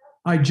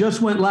 I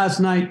just went last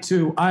night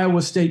to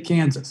Iowa State,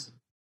 Kansas.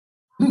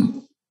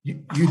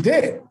 You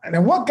did. And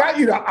then what got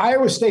you to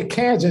Iowa State,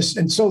 Kansas,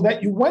 and so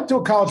that you went to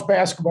a college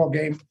basketball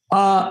game?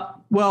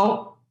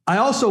 Well, I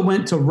also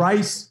went to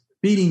Rice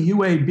beating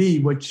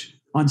UAB, which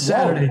on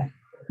Saturday,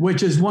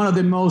 which is one of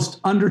the most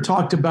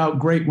under-talked about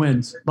great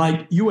wins.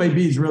 Like UAB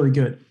is really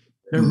good.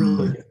 They're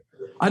really good.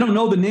 I don't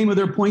know the name of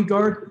their point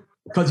guard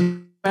because he was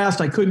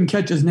fast. I couldn't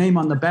catch his name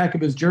on the back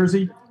of his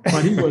jersey,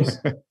 but he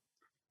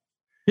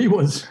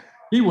was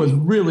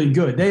really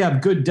good. They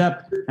have good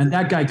depth, and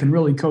that guy can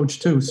really coach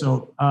too.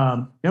 So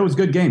it was a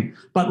good game.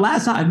 But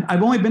last night,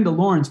 I've only been to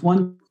Lawrence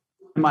once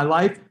in my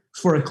life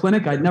for a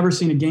clinic. I'd never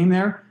seen a game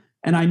there,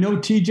 and I know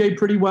TJ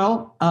pretty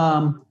well.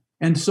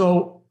 And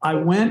so I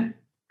went,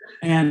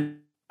 and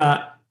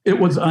it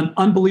was an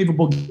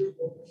unbelievable game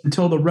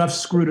until the refs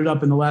screwed it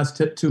up in the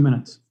last 2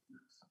 minutes.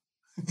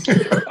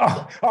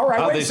 All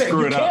right, wait a second.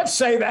 You can't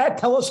say that.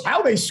 Tell us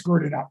how they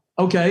screwed it up.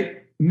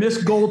 Okay,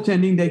 missed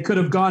goaltending. They could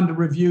have gone to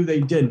review.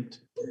 They didn't.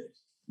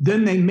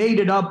 Then they made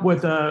it up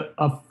with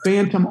a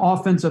phantom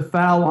offensive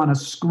foul on a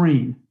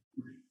screen.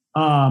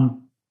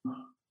 Then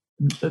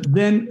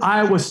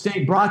Iowa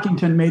State,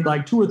 Brockington made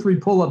like 2 or 3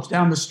 pull-ups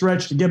down the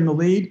stretch to give them the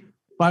lead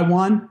by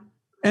 1.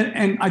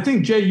 And I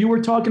think, Jay, you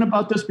were talking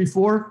about this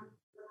before.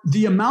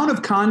 The amount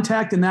of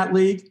contact in that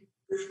league,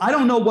 I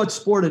don't know what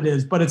sport it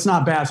is, but it's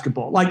not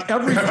basketball. Like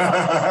every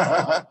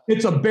time,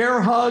 it's a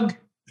bear hug,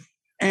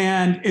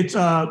 and it's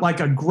like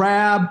a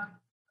grab,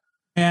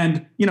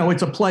 and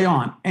it's a play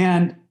on.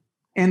 And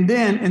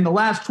then in the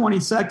last 20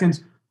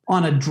 seconds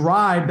on a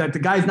drive that the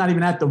guy's not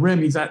even at the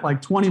rim, he's at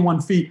like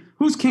 21 feet.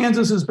 Who's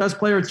Kansas's best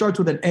player? It starts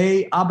with an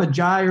A,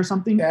 Abajai or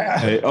something.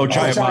 Yeah.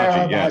 Ochai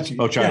Agbaji.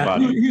 Ochai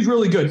Agbaji. He's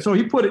really good. So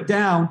he put it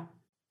down.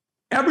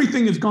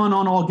 Everything has gone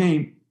on all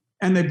game,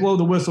 and they blow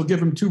the whistle, give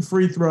him 2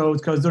 free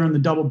throws because they're in the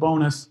double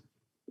bonus.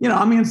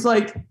 It's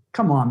like,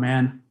 come on,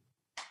 man.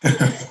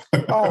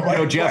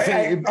 Jeff,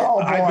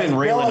 I've been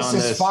railing on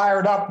this. Is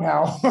fired up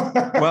now.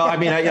 Well,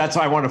 that's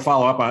why I want to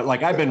follow up on it.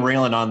 Like I've been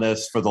railing on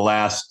this for the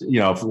last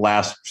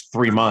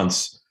 3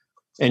 months,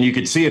 and you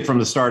could see it from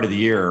the start of the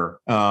year.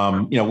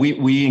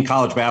 We in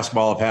college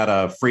basketball have had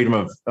a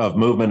freedom of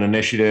movement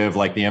initiative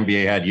like the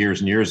NBA had years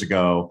and years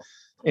ago.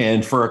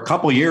 And for a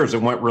couple of years,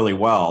 it went really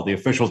well. The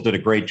officials did a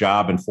great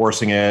job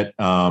enforcing it.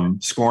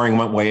 Scoring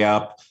went way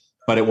up,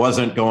 but it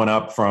wasn't going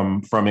up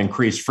from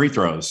increased free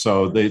throws.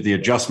 So the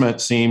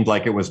adjustment seemed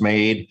like it was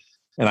made.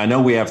 And I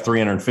know we have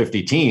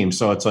 350 teams,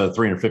 so it's a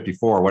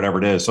 354, whatever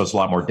it is. So it's a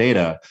lot more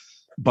data.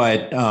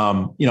 But,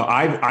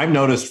 I've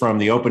noticed from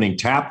the opening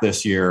tap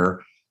this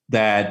year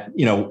that,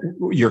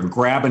 you're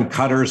grabbing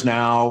cutters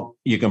now.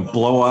 You can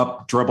blow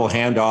up dribble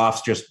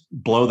handoffs, just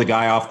blow the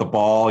guy off the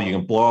ball. You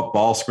can blow up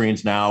ball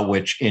screens now,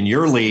 which in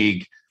your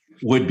league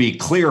would be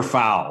clear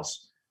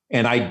fouls.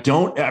 And I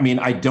don't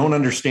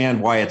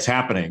understand why it's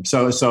happening.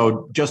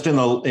 So just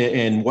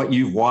in what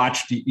you've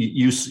watched,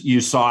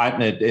 you saw it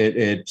and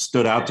it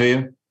stood out to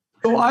you.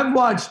 So I've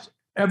watched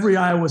every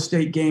Iowa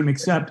State game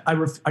except I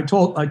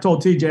told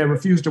TJ I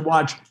refuse to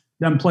watch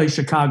them play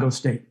Chicago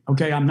State.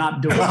 Okay, I'm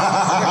not doing it.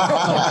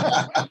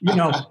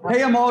 Pay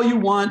them all you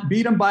want,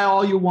 beat them by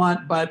all you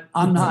want, but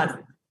I'm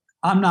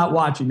not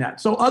watching that.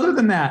 So other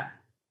than that,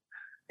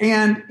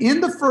 and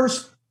in the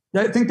first,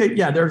 I think they've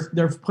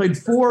played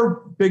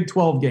 4 Big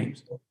 12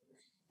 games.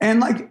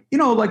 And I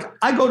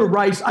go to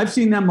Rice, I've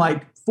seen them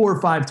like 4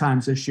 or 5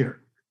 times this year.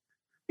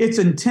 It's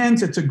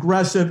intense, it's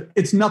aggressive.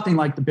 It's nothing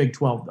like the Big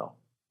 12 though.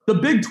 The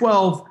Big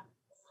 12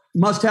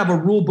 must have a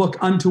rule book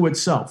unto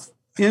itself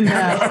in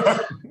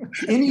that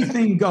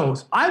anything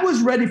goes. I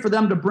was ready for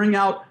them to bring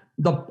out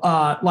the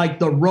like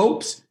the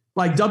ropes,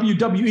 like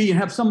WWE, and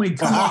have somebody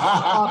come off the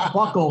top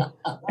buckle,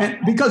 and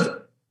because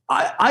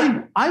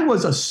I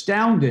was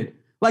astounded.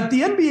 Like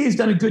the NBA has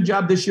done a good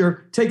job this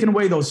year taking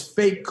away those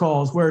fake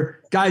calls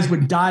where guys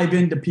would dive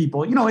into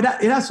people. You know, it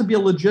has to be a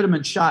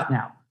legitimate shot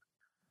now.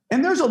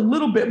 And there's a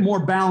little bit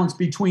more balance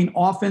between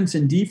offense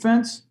and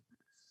defense.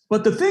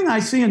 But the thing I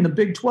see in the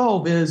Big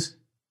 12 is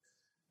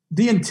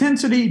the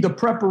intensity, the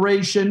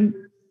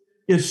preparation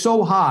is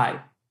so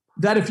high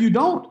that if you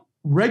don't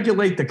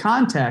regulate the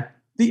contact,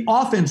 the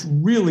offense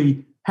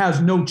really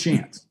has no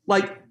chance.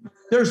 Like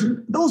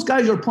those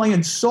guys are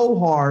playing so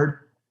hard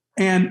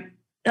and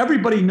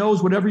everybody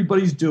knows what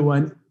everybody's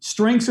doing,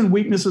 strengths and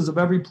weaknesses of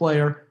every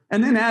player,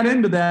 and then add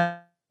into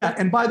that.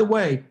 And by the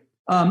way,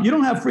 you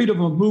don't have freedom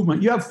of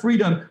movement. You have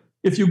freedom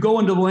if you go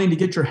into the lane to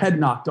get your head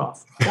knocked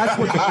off. That's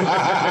what.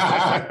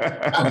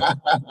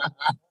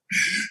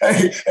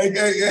 Hey,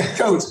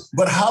 Coach.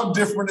 But how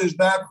different is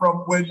that from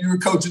when you were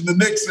coaching the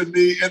Knicks in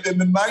the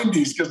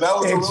 90s? Because that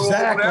was a rule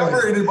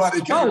whenever anybody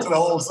came to the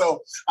hole.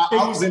 So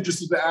I was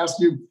interested to ask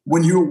you,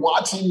 when you're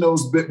watching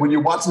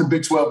the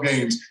Big 12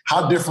 games,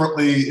 how different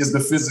is the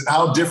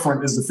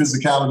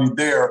physicality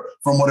there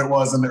from what it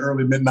was in the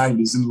early mid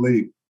 90s in the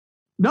league?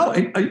 No,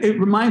 it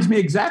reminds me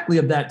exactly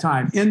of that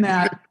time in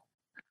that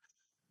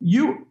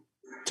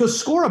to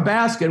score a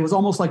basket was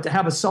almost like to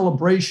have a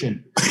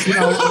celebration, you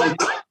know.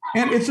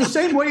 And it's the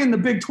same way in the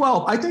Big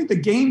 12. I think the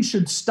game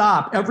should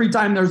stop every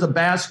time there's a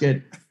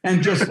basket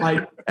and just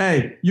like,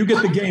 hey, you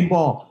get the game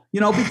ball,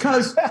 you know,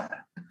 because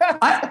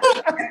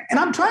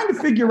I'm trying to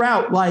figure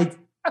out, like,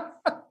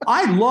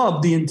 I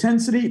love the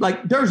intensity.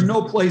 Like, there's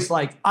no place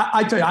like,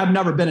 I tell you, I've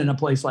never been in a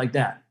place like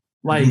that.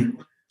 Like,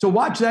 to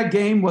watch that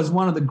game was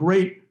one of the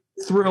great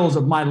thrills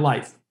of my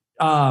life.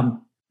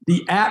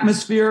 The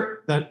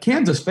atmosphere, the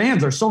Kansas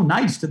fans are so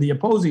nice to the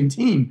opposing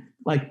team.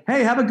 Like,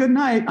 hey, have a good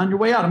night on your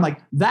way out. I'm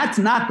like, that's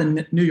not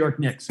the New York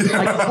Knicks. It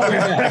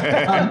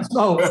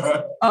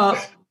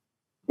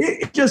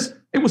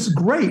was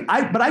great.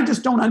 But I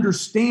just don't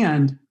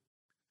understand.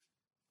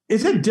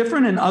 Is it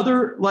different in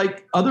other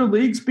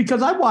leagues?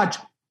 Because I watch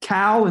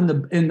Cal in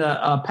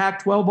the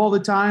Pac-12 all the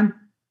time,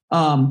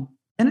 and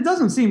it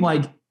doesn't seem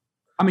like.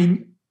 I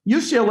mean,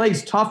 UCLA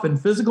is tough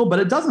and physical, but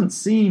it doesn't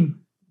seem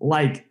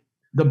like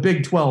the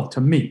Big 12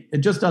 to me. It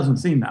just doesn't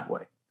seem that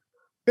way.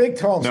 Big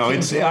 12. No,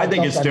 I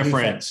think it's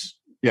different. Defense.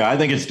 Yeah, I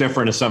think it's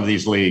different in some of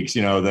these leagues.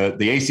 You know,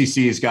 the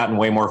ACC has gotten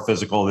way more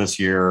physical this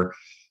year.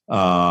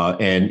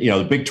 And, you know,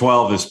 the Big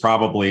 12 is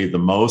probably the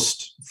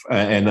most,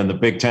 and then the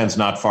Big 10's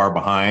not far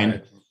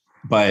behind.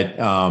 But,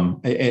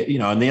 you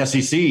know, and the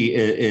SEC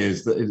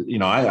is you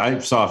know, I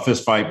saw a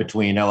fist fight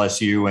between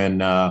LSU and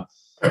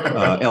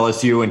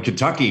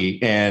Kentucky.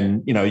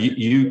 And, you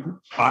know,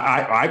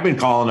 I've been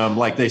calling them,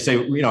 like they say,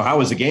 you know, how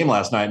was the game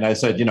last night? And I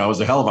said, you know, it was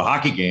a hell of a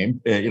hockey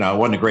game. You know, it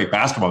wasn't a great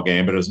basketball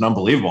game, but it was an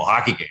unbelievable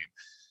hockey game.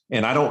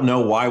 And I don't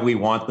know why we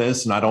want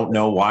this. And I don't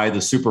know why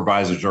the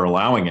supervisors are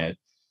allowing it.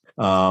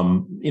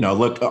 You know,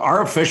 look,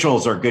 our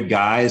officials are good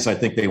guys. I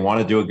think they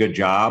want to do a good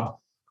job.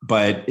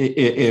 But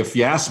if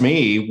you ask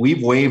me,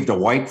 we've waved a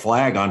white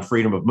flag on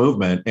freedom of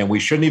movement, and we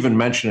shouldn't even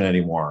mention it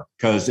anymore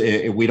because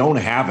we don't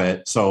have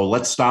it. So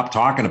let's stop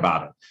talking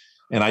about it.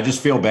 And I just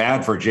feel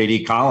bad for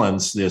J.D.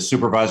 Collins, the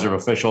supervisor of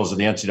officials of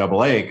the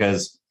NCAA,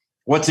 because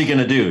what's he going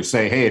to do?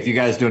 Say, hey, if you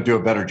guys don't do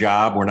a better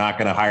job, we're not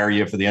going to hire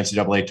you for the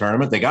NCAA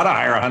tournament. They got to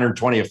hire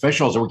 120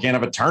 officials or we can't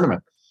have a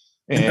tournament.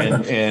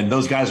 And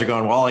those guys are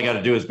going, well, all I got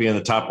to do is be in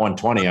the top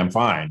 120. I'm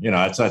fine. You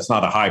know, that's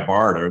not a high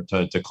bar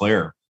to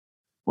clear.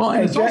 Well,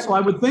 and it's also,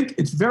 I would think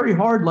it's very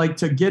hard, like,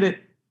 to get it.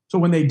 So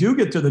when they do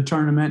get to the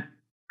tournament,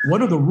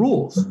 what are the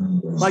rules?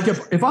 Like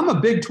if I'm a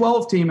Big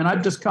 12 team and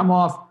I've just come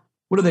off,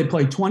 what do they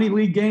play? 20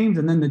 league games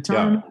and then the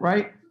tournament,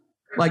 right?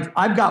 Like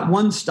I've got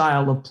one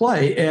style of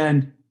play.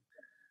 And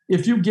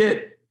if you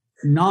get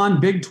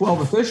non-Big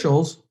 12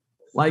 officials,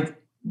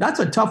 like that's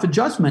a tough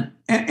adjustment.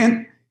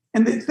 And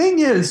the thing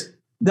is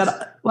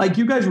that, like,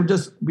 you guys were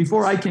just,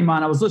 before I came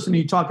on, I was listening to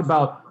you talk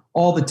about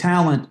all the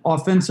talent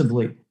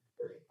offensively.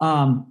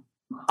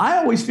 I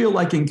always feel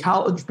like in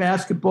college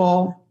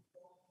basketball,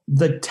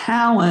 the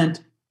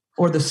talent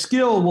or the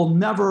skill will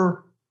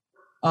never,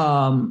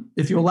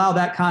 if you allow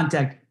that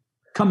contact,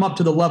 come up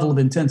to the level of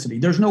intensity.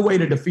 There's no way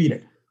to defeat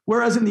it.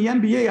 Whereas in the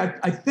NBA,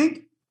 I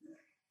think,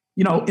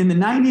 you know, in the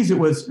 90s, it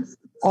was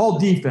all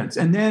defense.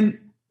 And then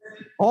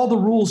all the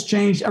rules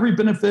changed. Every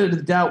benefit of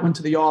the doubt went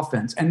to the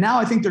offense. And now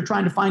I think they're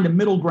trying to find a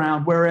middle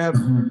ground where if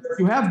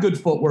you have good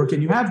footwork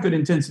and you have good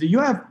intensity, you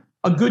have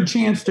a good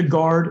chance to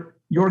guard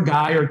your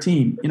guy or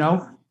team, you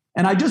know?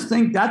 And I just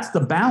think that's the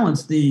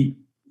balance, the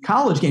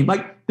college game.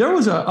 Like there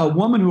was a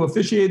woman who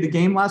officiated the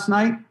game last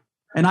night,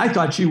 and I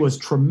thought she was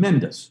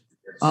tremendous.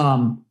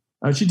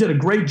 She did a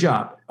great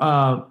job.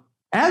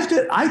 As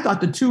did, I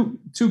thought the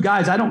two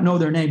guys, I don't know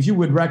their names. You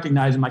would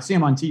recognize them. I see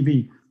them on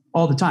TV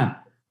all the time.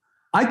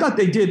 I thought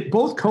they did,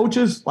 both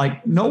coaches,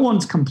 like no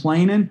one's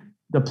complaining,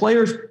 the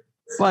players,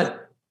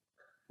 but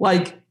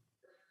like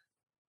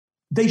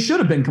they should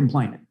have been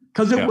complaining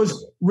because it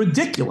was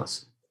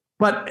ridiculous.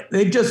 But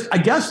they just, I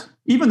guess,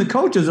 even the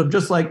coaches are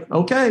just like,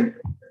 okay,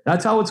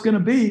 that's how it's going to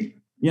be,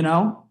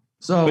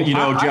 So, but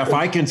Jeff,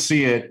 I can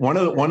see it. One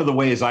of the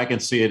ways I can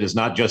see it is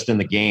not just in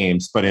the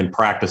games, but in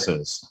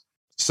practices.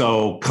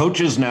 So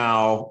coaches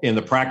now in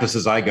the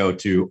practices I go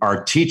to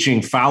are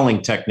teaching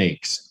fouling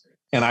techniques.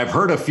 And I've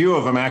heard a few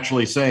of them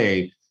actually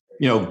say,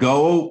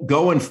 go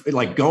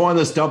on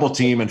this double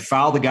team and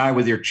foul the guy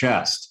with your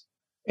chest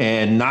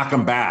and knock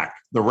him back.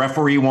 The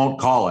referee won't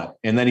call it.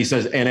 And then he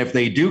says, and if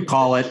they do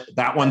call it,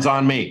 that one's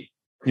on me,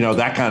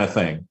 that kind of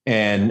thing.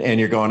 And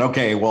you're going,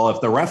 okay, well, if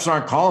the refs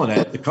aren't calling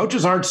it, the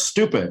coaches aren't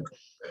stupid.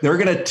 They're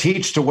going to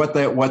teach to what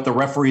the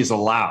referees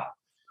allow.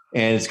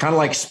 And it's kind of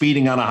like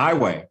speeding on a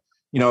highway.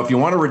 If you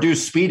want to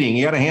reduce speeding,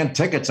 you got to hand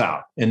tickets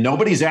out, and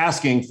nobody's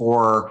asking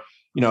for,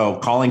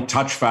 calling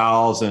touch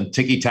fouls and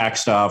ticky-tack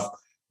stuff,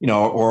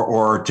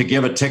 or to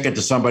give a ticket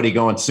to somebody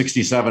going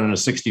 67 and a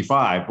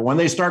 65. But when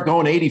they start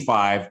going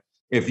 85,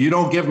 if you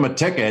don't give them a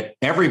ticket,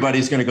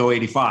 everybody's going to go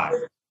 85.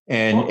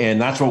 And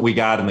that's what we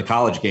got in the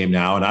college game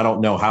now. And I don't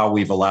know how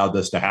we've allowed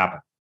this to happen.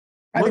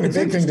 I think the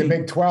big thing, the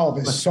Big 12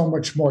 is so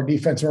much more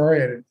defense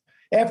oriented.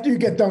 After you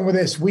get done with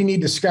this, we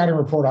need the scouting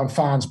report on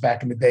Fonz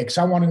back in the day because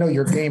I want to know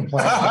your game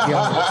plan.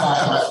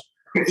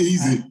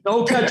 Easy.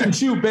 No catch and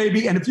shoot,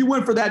 baby. And if you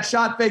went for that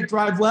shot fake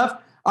drive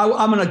left,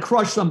 I'm going to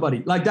crush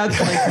somebody. That's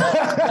for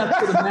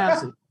the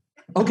masses.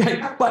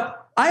 Okay,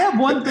 but I have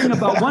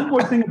one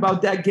more thing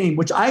about that game,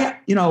 which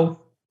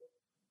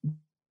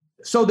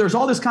so there's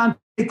all this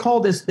they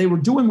call this, they were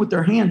doing with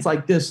their hands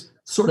like this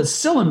sort of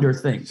cylinder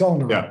thing.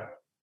 Yeah.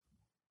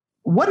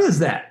 What is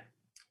that?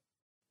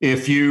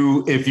 If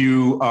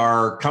you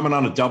are coming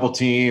on a double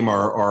team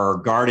or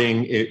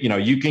guarding,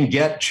 you can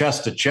get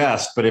chest to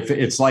chest, but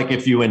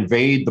if you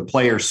invade the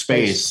player's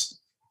space,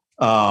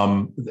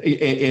 and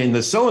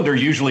the cylinder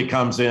usually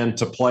comes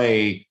into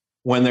play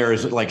when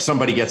there's like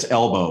somebody gets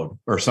elbowed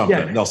or something.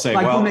 Yeah. They'll say,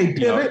 when they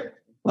pivot,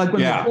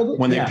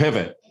 when they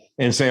pivot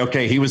and say,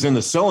 okay, he was in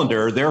the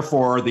cylinder,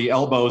 therefore the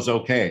elbow's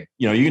okay.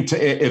 You can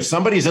if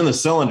somebody's in the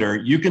cylinder,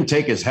 you can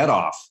take his head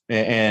off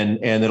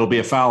and it'll be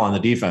a foul on the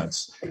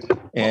defense.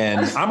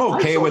 And I'm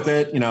okay with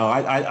it.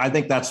 I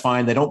think that's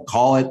fine. They don't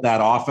call it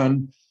that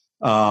often.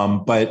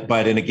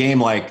 But in a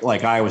game like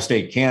Iowa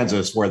State,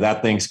 Kansas, where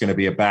that thing's going to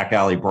be a back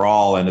alley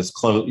brawl and it's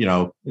close,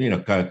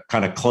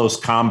 kind of close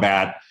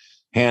combat,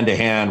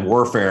 hand-to-hand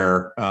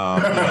warfare,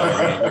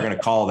 they're going to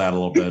call that a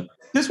little bit.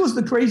 This was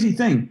the crazy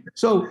thing.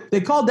 So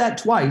they called that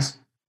twice.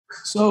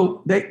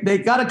 So they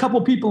got a couple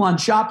people on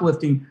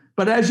shoplifting.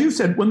 But as you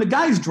said, when the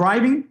guy's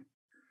driving,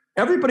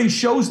 everybody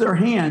shows their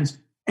hands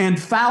and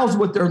fouls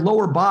with their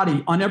lower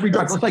body on every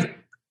drive. It's like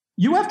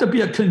you have to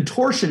be a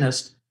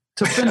contortionist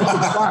to finish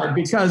the drive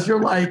because you're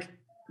like,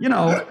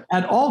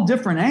 at all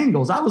different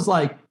angles. I was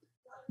like,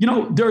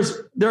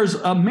 there's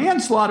a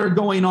manslaughter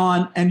going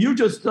on, and you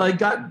just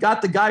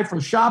got the guy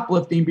for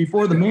shoplifting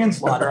before the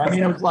manslaughter. I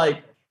mean, it was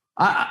like,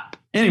 I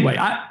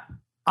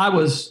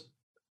was,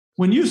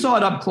 when you saw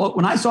it up close,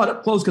 when I saw it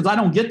up close, because I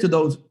don't get to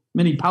those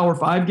many Power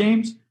 5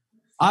 games,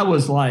 I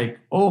was like,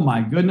 oh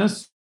my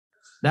goodness,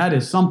 that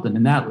is something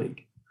in that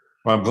league.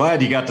 Well, I'm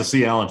glad you got to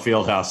see Allen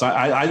Fieldhouse.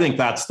 I think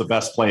that's the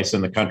best place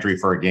in the country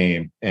for a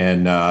game.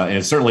 And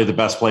it's certainly the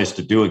best place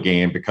to do a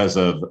game because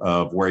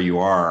of where you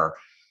are.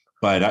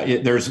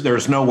 But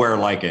there's nowhere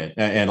like it.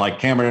 And like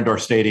Cameron Indoor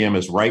Stadium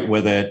is right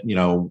with it,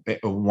 1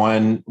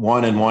 and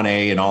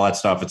 1A and all that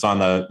stuff. It's on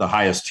the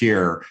highest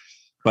tier.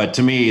 But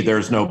to me,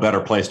 there's no better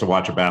place to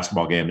watch a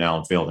basketball game than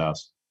Allen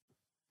Fieldhouse.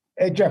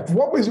 Hey, Jeff,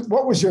 what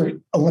was your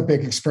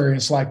Olympic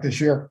experience like this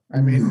year?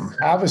 I mean,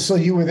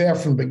 obviously you were there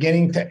from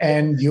beginning to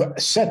end. You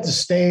set the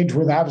stage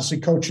with obviously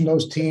coaching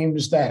those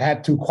teams that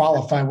had to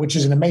qualify, which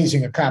is an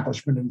amazing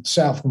accomplishment in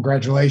itself.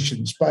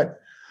 Congratulations. But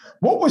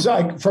what was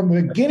like from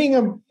the beginning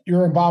of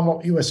your involvement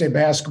with USA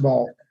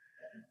Basketball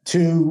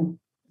to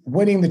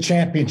winning the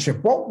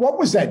championship? What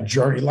was that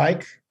journey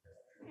like?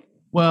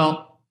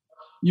 Well,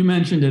 you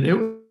mentioned it. It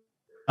was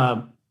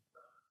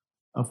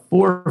a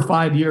 4 or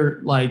 5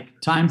 year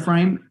time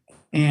frame.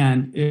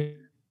 And it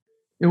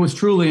was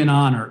truly an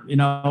honor,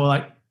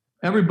 like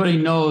everybody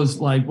knows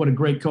what a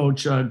great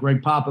coach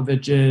Greg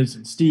Popovich is,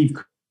 and Steve,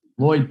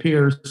 Lloyd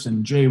Pierce,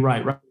 and Jay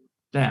Wright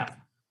staff.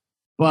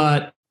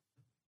 But,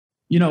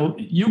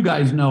 you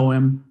guys know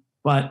him,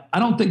 but I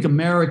don't think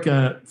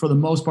America, for the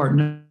most part,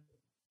 knows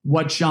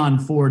what Sean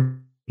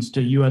Ford means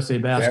to USA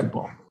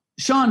Basketball. Yep.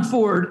 Sean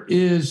Ford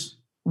is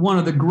one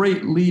of the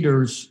great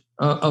leaders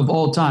of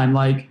all time.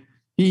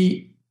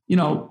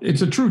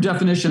 It's a true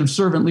definition of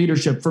servant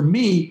leadership. For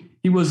me,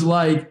 he was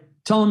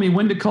telling me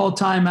when to call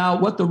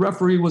timeout, what the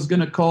referee was going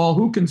to call,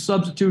 who can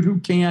substitute, who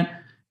can't,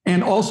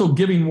 and also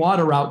giving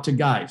water out to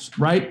guys,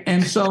 right?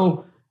 And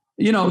so,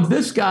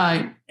 this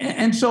guy,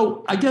 and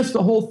so I guess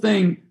the whole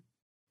thing,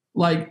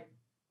 it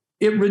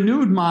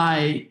renewed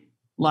my,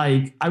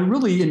 I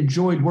really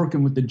enjoyed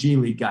working with the G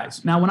League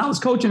guys. Now, when I was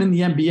coaching in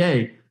the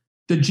NBA,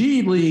 the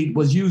G League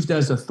was used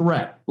as a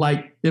threat.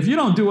 If you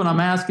don't do what I'm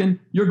asking,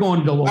 you're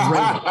going to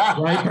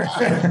Laredo, right?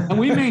 And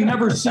we may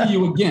never see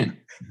you again.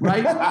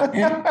 right?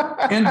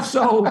 And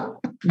so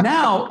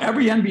now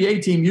every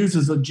NBA team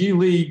uses the G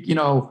League,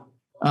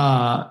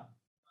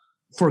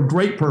 for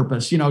great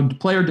purpose,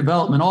 player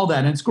development, all that.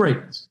 And it's great,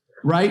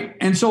 right?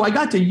 And so I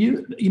got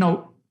to,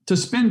 to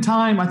spend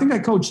time. I think I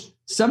coached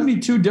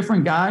 72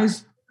 different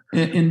guys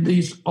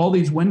in all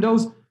these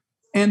windows,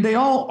 and they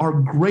all are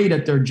great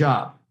at their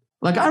job.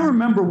 Like I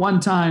remember one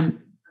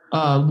time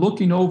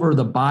looking over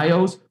the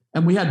bios,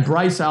 and we had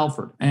Bryce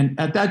Alford. And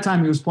at that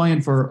time, he was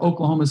playing for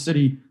Oklahoma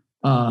City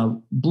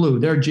Blue,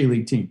 their G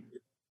League team.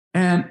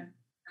 And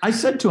I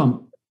said to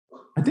him,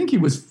 I think he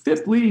was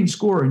 5th leading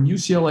scorer in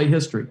UCLA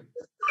history.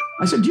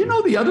 I said, do you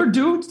know the other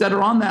dudes that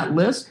are on that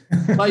list?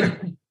 Like,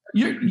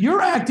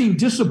 you're acting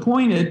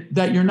disappointed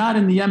that you're not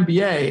in the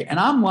NBA. And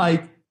I'm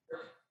like,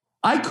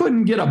 I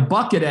couldn't get a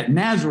bucket at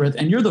Nazareth,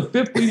 and you're the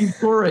 5th leading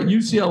scorer at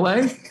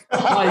UCLA.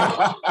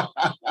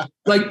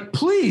 Like,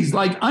 please,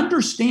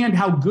 understand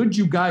how good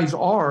you guys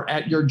are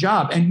at your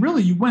job. And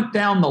really, you went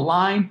down the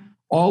line,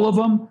 all of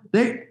them.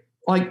 They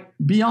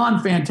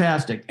beyond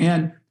fantastic.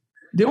 And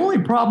the only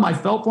problem I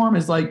felt for him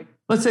is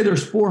let's say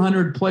there's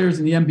 400 players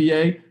in the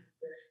NBA.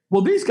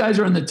 Well, these guys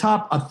are in the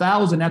top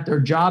 1,000 at their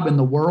job in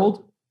the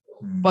world,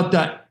 but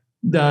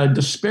the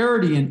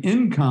disparity in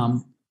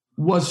income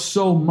was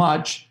so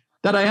much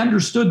that I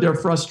understood their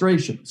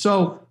frustration.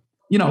 So,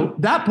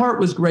 that part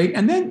was great.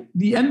 And then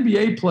the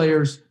NBA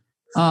players,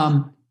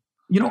 I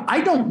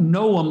don't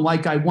know them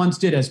like I once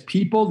did as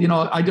people.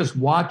 I just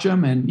watch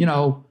them, and,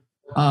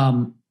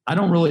 I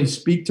don't really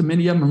speak to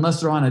many of them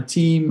unless they're on a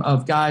team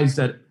of guys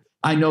that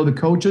I know the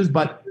coaches.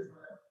 But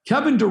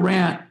Kevin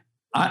Durant,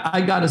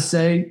 I got to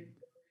say,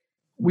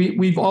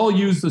 we've all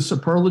used the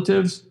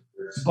superlatives,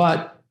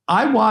 but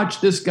I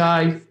watched this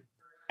guy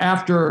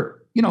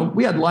after,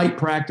 we had light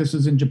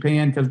practices in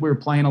Japan because we were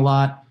playing a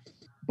lot,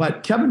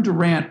 but Kevin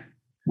Durant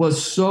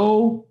was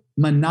so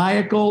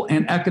maniacal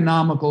and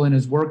economical in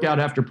his workout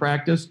after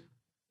practice.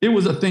 It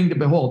was a thing to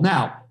behold.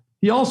 Now,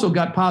 he also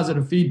got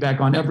positive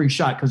feedback on every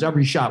shot because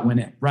every shot went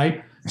in,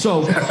 right?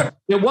 So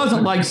it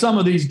wasn't like some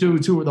of these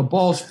dudes who were the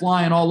balls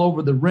flying all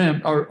over the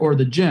rim or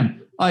the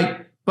gym.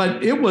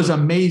 But it was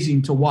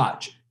amazing to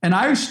watch. And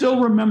I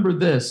still remember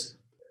this.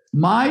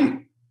 My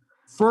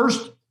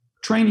first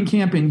training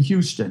camp in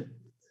Houston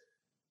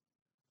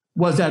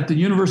was at the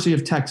University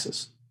of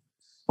Texas,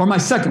 or my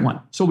second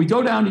one. So we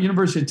go down to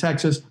University of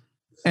Texas,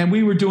 and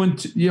we were doing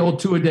the old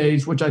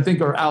 2-a-days, which I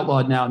think are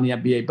outlawed now in the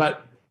NBA.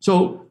 But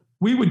so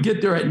we would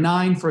get there at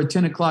 9 for a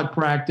 10 o'clock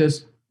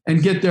practice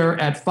and get there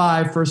at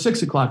 5 for a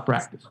 6 o'clock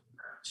practice.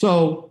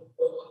 So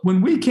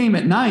when we came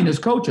at 9 as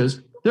coaches,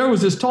 there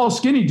was this tall,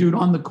 skinny dude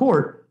on the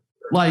court,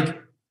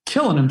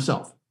 killing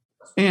himself.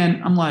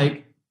 And I'm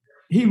like,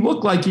 he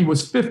looked like he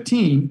was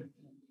 15,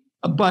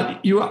 but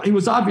he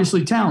was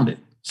obviously talented.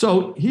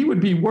 So he would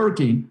be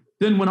working.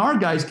 Then when our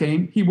guys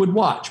came, he would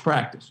watch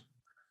practice.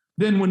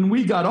 Then when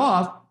we got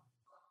off,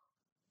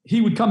 he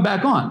would come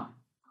back on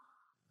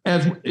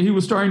as he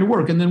was starting to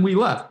work. And then we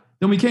left.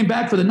 Then we came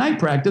back for the night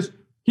practice.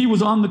 He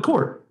was on the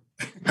court.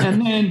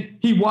 And then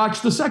he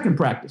watched the second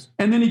practice.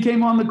 And then he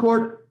came on the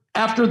court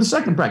after the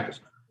second practice.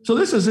 So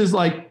this is his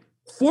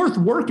 4th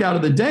workout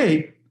of the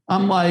day.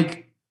 I'm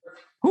like,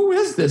 who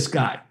is this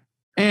guy?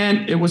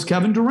 And it was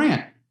Kevin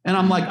Durant. And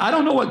I'm like, I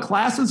don't know what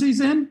classes he's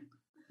in,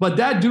 but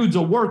that dude's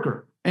a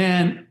worker.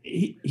 And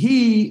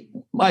he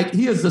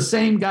is the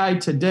same guy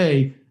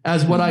today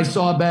as what I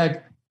saw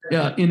back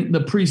in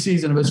the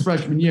preseason of his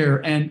freshman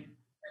year. And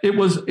it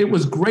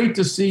was great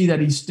to see that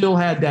he still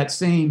had that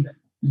same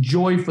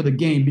joy for the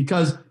game,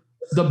 because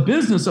the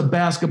business of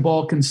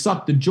basketball can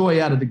suck the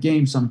joy out of the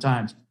game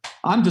sometimes.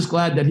 I'm just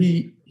glad that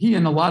he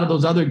and a lot of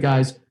those other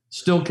guys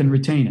still can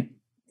retain it.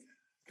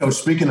 Coach,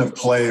 speaking of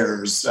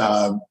players,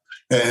 and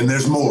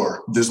there's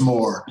more,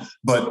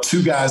 but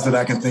 2 guys that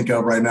I can think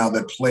of right now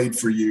that played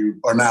for you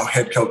are now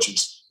head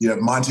coaches. You have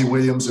Monty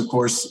Williams, of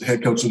course,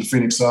 head coach of the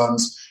Phoenix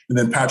Suns, and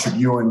then Patrick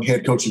Ewing,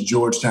 head coach of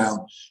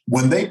Georgetown.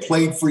 When they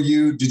played for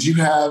you, did you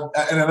have,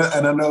 and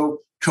I know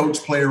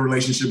coach-player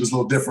relationship is a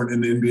little different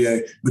in the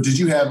NBA, but did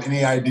you have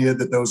any idea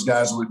that those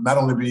guys would not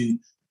only be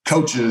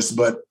coaches,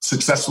 but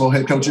successful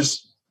head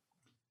coaches?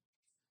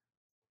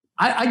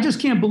 I just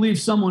can't believe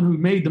someone who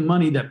made the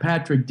money that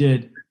Patrick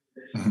did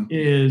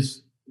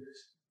is,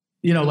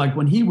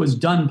 when he was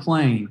done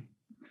playing,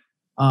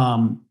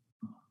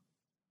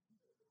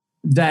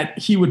 that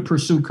he would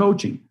pursue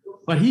coaching.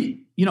 But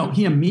he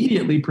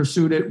immediately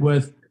pursued it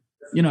with,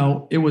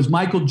 it was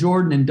Michael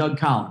Jordan and Doug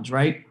Collins,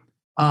 right?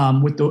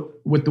 With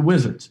the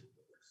Wizards.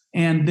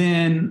 And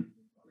then,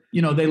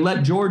 they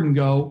let Jordan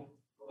go.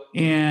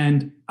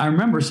 And I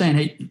remember saying,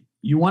 hey,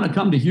 you want to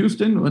come to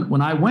Houston?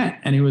 When I went,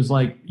 and he was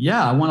like,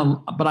 yeah, I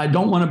want to, but I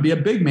don't want to be a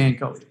big man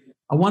coach.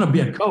 I want to be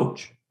a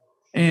coach.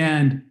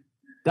 And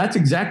that's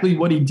exactly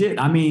what he did.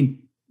 I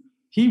mean,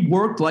 he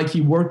worked like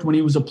he worked when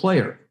he was a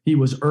player. He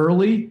was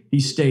early, he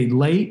stayed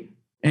late,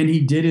 and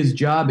he did his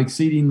job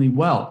exceedingly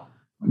well.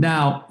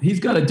 Now, he's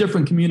got a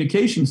different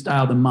communication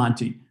style than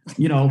Monty.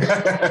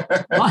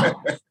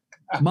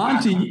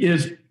 Monty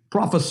is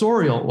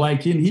professorial,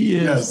 and he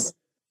is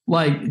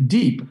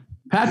deep.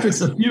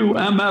 Patrick's a few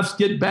MFs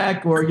get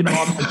back, or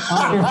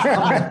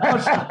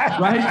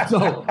right?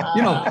 So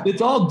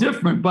it's all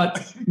different.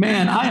 But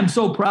man, I am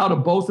so proud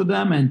of both of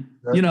them, and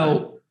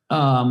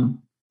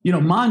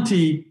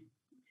Monty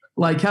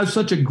has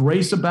such a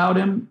grace about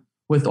him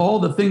with all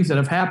the things that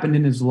have happened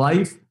in his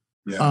life.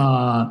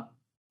 Yeah.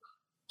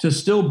 To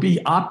still be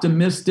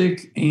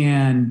optimistic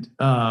and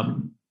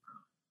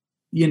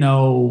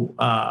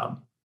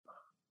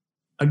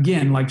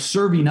again,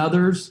 serving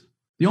others.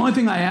 The only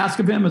thing I ask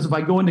of him is if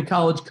I go into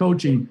college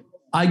coaching,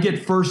 I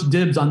get first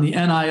dibs on the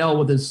NIL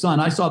with his son.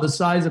 I saw the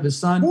size of his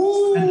son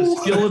and the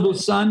skill of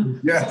his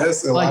son.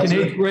 Yes, in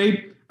 8th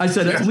grade. I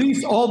said, at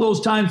least all those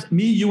times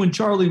me, you, and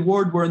Charlie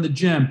Ward were in the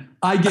gym,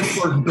 I get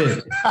first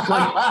bid.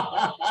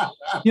 I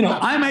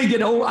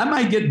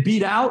might get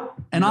beat out,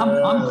 and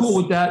I'm cool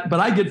with that, but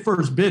I get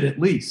first bid at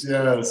least.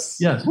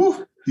 Yes.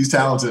 Woo. He's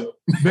talented.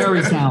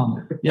 Very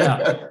talented.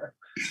 Yeah.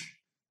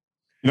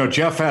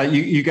 Jeff,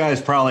 you guys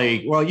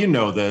probably,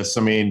 this.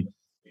 I mean,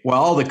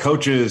 while all the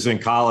coaches in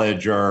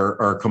college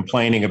are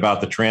complaining about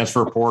the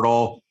transfer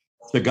portal,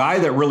 the guy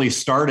that really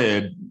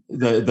started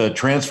the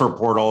transfer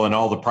portal and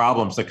all the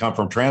problems that come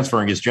from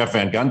transferring is Jeff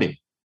Van Gundy.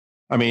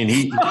 I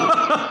mean,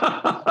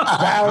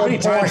 how many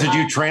times did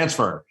you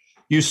transfer?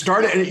 You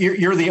started.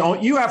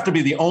 You have to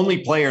be the only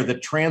player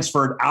that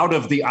transferred out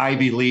of the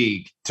Ivy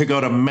League to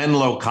go to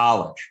Menlo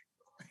College.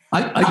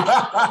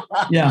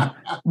 Yeah.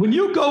 When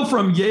you go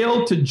from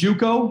Yale to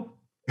JUCO,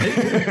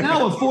 it's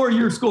now a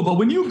 4-year school, but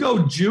when you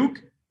go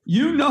juke,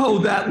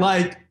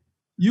 that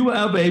you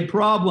have a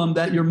problem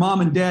that your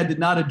mom and dad did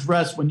not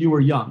address when you were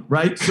young,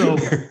 right? So,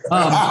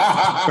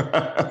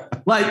 I'm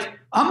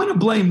going to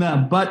blame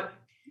them. But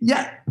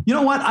yeah, you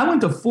know what? I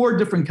went to 4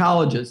 different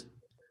colleges,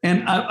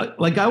 and I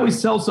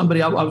always tell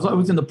somebody, I was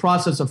always in the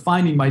process of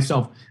finding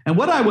myself. And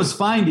what I was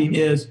finding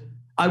is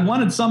I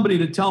wanted somebody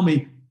to tell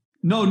me,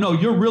 no,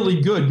 you're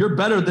really good. You're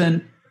better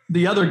than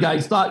the other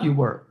guys thought you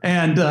were.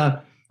 And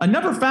I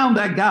never found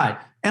that guy.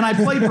 And I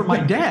played for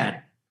my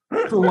dad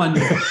for 1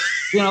 year,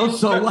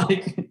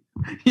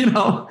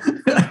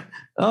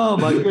 oh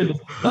my goodness.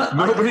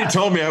 Nobody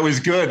told me I was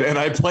good, and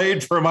I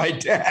played for my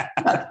dad.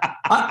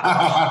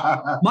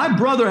 My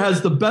brother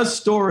has the best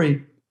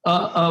story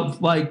of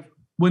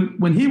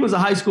when he was a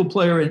high school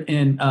player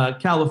in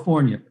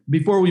California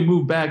before we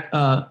moved back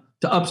to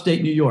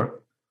upstate New York.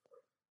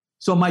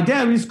 So my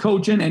dad was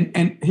coaching,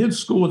 and his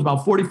school was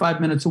about 45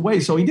 minutes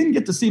away. So he didn't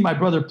get to see my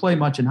brother play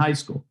much in high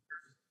school,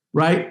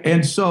 right?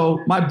 And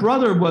so my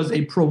brother was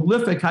a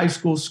prolific high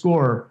school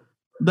scorer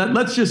that,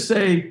 let's just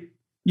say,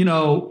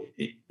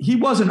 he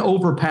wasn't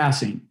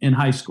overpassing in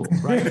high school,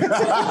 right?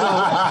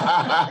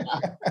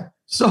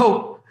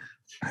 So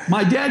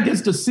my dad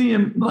gets to see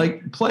him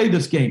play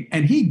this game,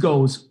 and he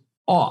goes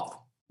off.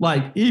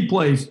 He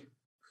plays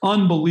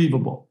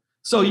unbelievable.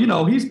 So,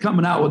 he's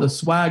coming out with a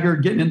swagger,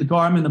 getting in the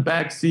car. I'm in the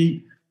back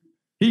seat.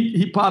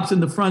 He pops in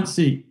the front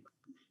seat,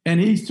 and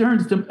he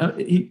turns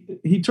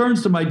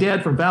to my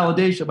dad for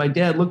validation. My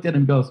dad looked at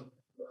him and goes,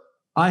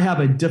 "I have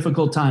a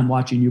difficult time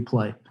watching you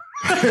play."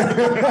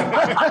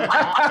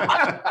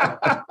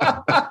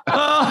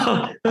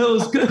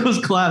 It was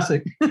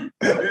classic.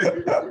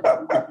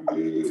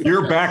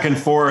 Your back and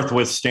forth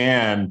with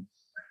Stan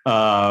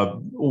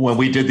when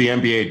we did the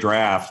NBA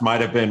draft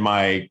might have been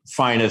my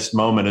finest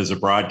moment as a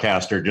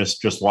broadcaster,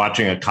 just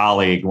watching a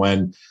colleague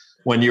when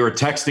you were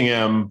texting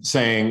him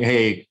saying,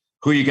 "Hey,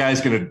 who are you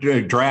guys going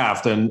to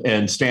draft?"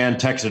 And Stan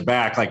texted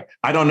back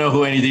 "I don't know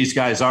who any of these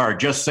guys are.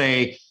 Just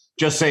say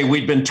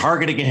we'd been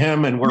targeting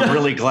him and we're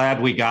really glad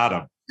we got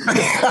him."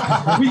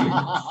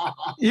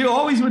 You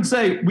always would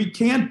say, "We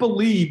can't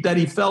believe that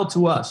he fell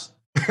to us."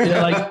 We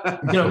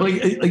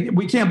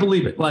can't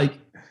believe it.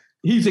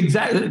 He's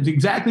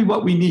exactly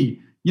what we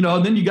need,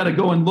 and then you got to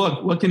go and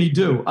look, what can he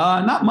do?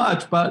 Not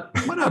much, but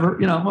whatever,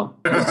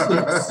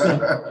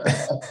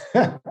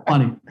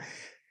 funny.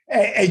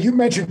 Hey, you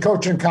mentioned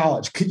coaching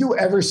college. Could you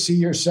ever see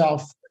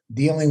yourself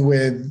dealing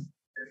with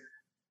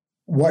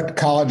what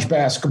college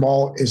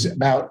basketball is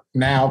about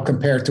now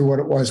compared to what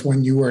it was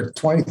when you were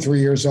 23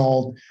 years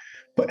old,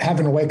 but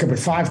having to wake up at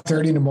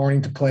 5:30 in the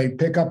morning to play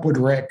pickup with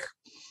Rick,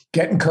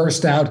 getting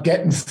cursed out,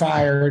 getting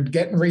fired,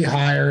 getting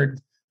rehired,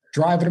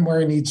 driving him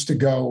where he needs to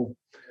go?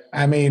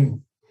 I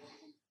mean,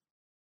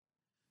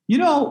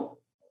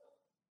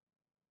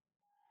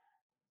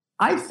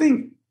 I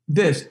think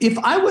this, if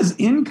I was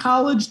in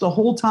college the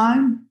whole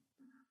time,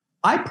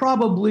 I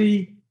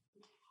probably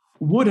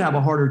would have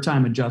a harder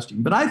time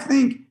adjusting. But I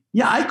think,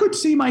 I could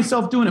see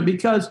myself doing it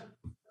because,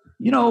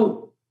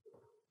 you're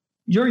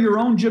your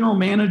own general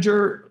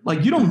manager.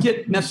 You don't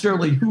get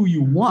necessarily who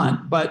you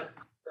want, but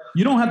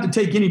you don't have to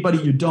take anybody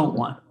you don't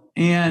want.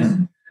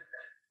 And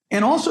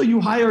also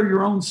you hire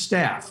your own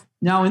staff.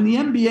 Now in the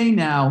NBA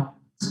now,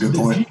 the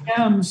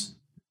GMs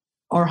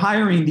are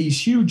hiring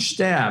these huge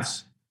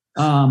staffs,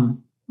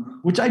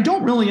 which I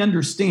don't really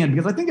understand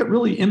because I think it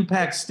really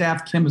impacts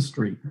staff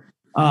chemistry.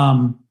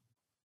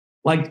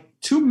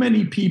 Too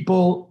many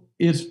people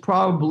is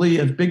probably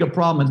as big a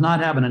problem as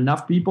not having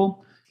enough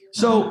people.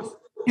 So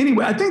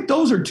anyway, I think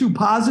those are two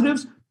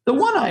positives. The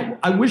one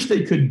I wish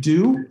they could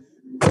do,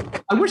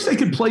 I wish they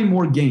could play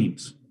more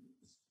games.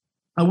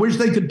 I wish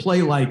they could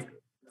play like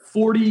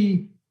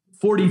 40,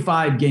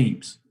 45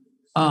 games.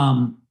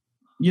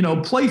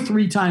 Play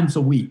 3 times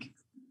a week.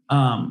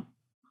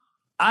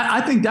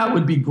 I think that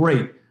would be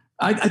great.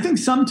 I think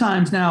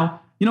sometimes now,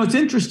 it's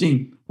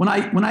interesting. When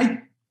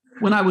I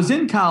was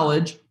in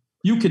college,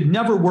 you could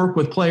never work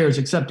with players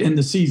except in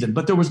the season,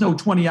 but there was no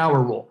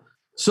 20-hour rule.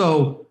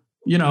 So,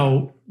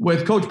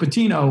 with Coach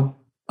Pitino,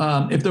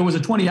 if there was a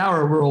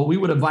 20-hour rule, we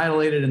would have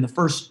violated in the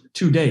first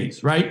 2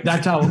 days, right?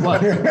 That's how it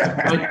was.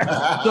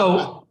 Right?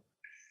 So,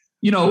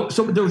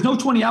 so there was no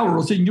 20-hour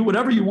rule. So you can do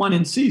whatever you want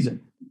in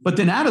season, but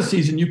then out of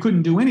season, you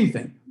couldn't do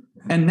anything.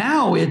 And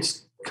now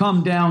it's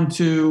come down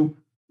to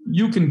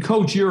you can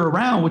coach year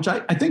round, which I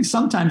think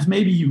sometimes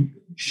maybe you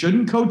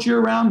shouldn't coach year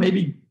round.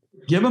 Maybe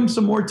give them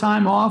some more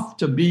time off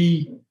to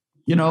be,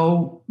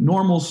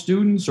 normal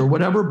students or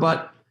whatever.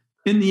 But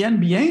in the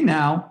NBA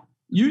now,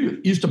 you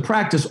used to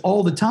practice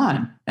all the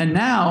time. And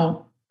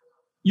now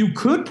you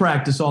could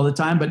practice all the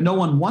time, but no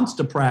one wants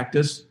to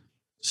practice.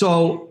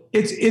 So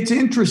it's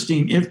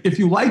interesting. If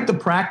you like the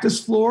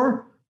practice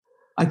floor,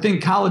 I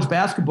think college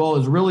basketball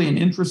is really an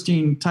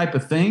interesting type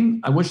of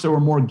thing. I wish there were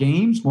more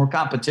games, more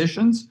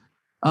competitions.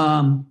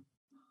 So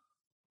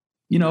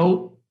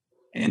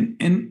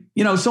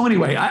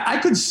anyway, I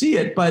could see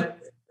it, but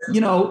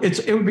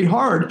it would be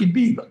hard. It'd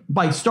be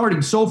by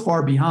starting so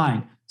far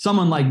behind.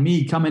 Someone like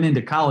me coming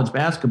into college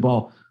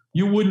basketball,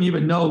 you wouldn't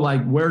even know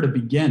like where to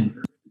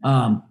begin.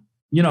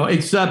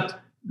 Except,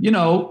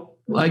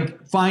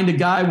 like find a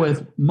guy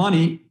with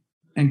money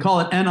and call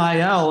it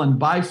NIL and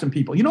buy some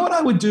people. You know what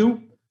I would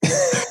do?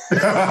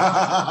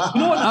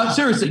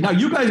 Seriously. Now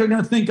you guys are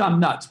going to think I'm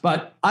nuts,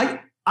 but I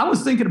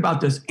was thinking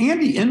about this.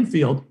 Andy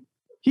Enfield,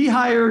 he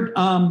hired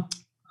Mr.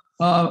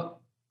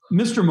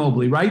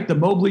 Mobley, right? The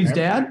Mobley's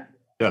dad.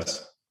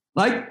 Yes.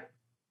 Like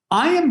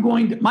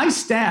my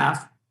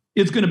staff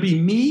is going to be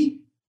me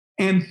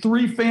and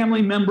 3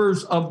 family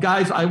members of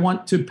guys I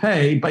want to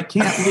pay, but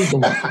can't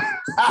legally.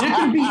 It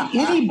can be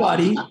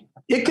anybody.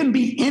 It can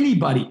be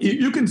anybody.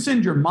 You can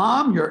send your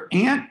mom, your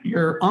aunt,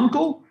 your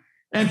uncle,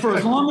 and for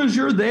as long as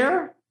you're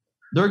there,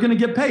 they're going to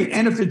get paid.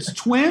 And if it's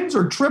twins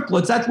or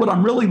triplets, that's what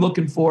I'm really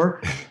looking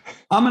for.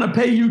 I'm going to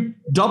pay you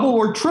double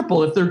or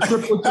triple if they're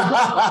triplets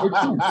or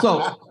twins.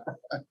 So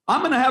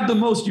I'm going to have the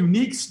most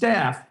unique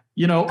staff,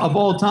 of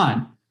all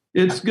time.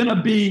 It's going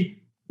to be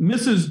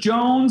Mrs.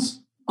 Jones,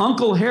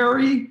 Uncle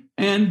Harry,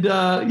 and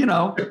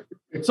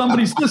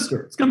somebody's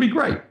sister. It's going to be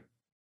great.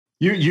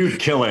 You'd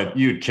kill it.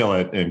 You'd kill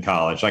it in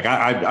college. Like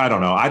I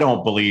don't know. I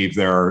don't believe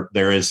there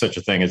is such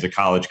a thing as a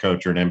college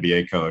coach or an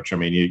NBA coach. I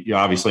mean, you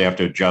obviously have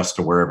to adjust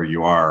to wherever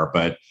you are.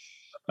 But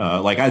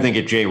I think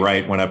if Jay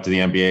Wright went up to the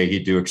NBA,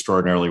 he'd do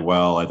extraordinarily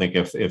well. I think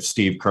if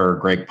Steve Kerr,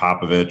 Greg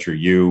Popovich, or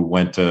you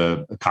went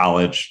to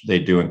college,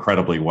 they'd do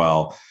incredibly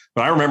well.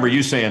 But I remember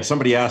you saying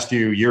somebody asked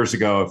you years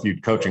ago if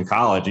you'd coach in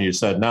college, and you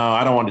said, "No,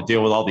 I don't want to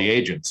deal with all the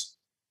agents."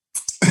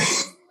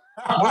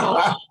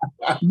 Well,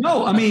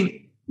 no, I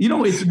mean,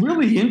 it's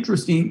really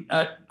interesting.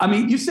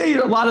 You say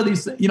a lot of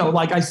these,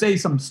 like I say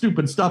some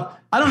stupid stuff.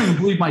 I don't even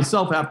believe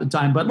myself half the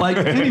time. But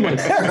anyway,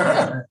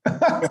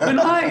 when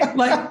I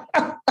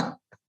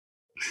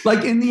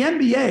like in the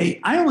NBA,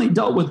 I only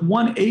dealt with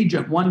one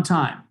agent one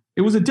time.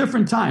 It was a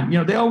different time.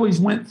 They always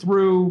went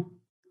through,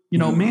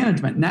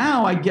 management.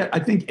 Now I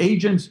think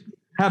agents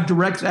have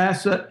direct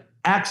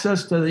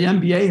access to the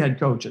NBA head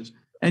coaches,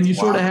 and you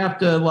sort of have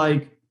to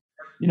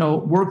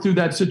work through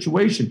that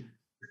situation.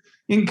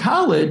 In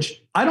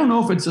college, I don't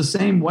know if it's the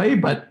same way,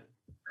 but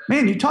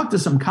man, you talk to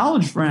some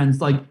college friends,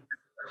 like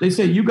they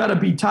say you got to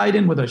be tied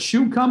in with a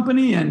shoe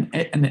company and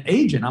an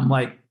agent. I'm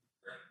like,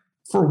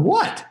 for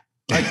what?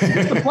 Like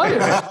the player,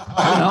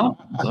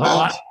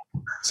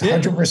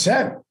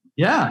 100%.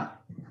 Yeah.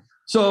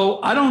 So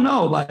I don't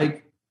know.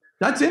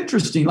 That's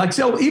interesting.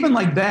 So even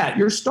like that,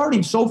 you're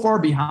starting so far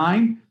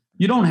behind.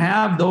 You don't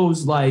have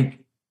those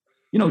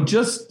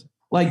just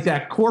like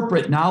that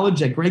corporate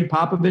knowledge that Greg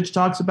Popovich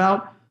talks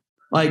about.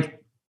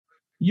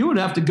 You would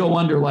have to go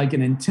under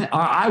an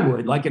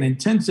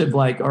intensive,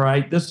 all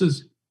right, this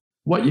is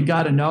what you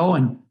got to know.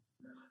 And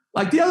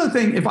the other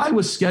thing, if I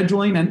was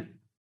scheduling, and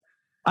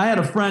I had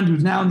a friend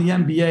who's now in the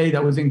NBA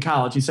that was in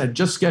college, he said,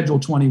 just schedule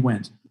 20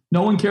 wins.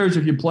 No one cares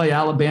if you play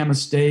Alabama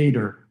State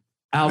or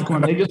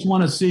Alcorn. They just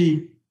want to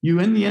see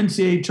you in the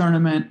NCAA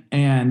tournament.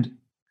 And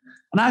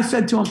I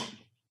said to him,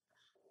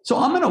 so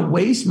I'm going to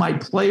waste my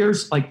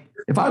players.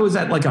 If I was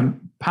at a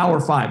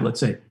Power 5, let's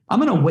say, I'm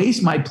going to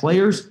waste my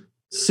players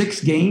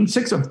 6 games,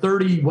 6 of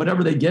 30,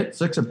 whatever they get,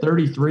 6 of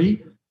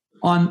 33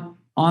 on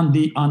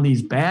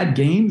these bad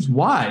games.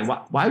 Why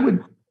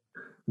would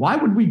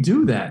we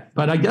do that?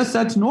 But I guess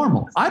that's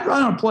normal. I'd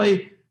rather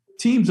play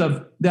teams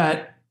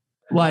that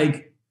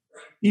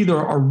either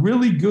are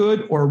really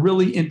good or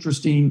really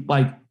interesting,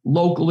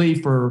 locally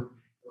for,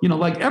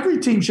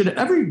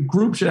 every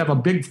group should have a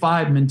Big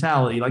 5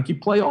 mentality. You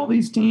play all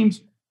these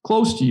teams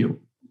close to you.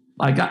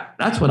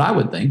 That's what I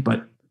would think.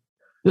 But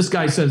this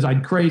guy says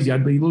I'd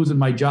be losing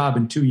my job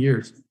in 2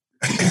 years.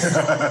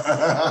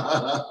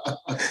 But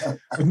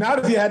not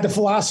if you had the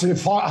philosophy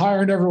of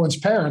hiring everyone's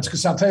parents,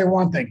 because I'll tell you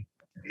one thing.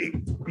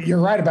 You're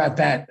right about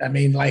that. I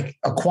mean, like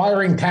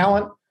acquiring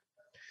talent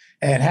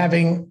and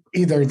having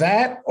either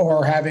that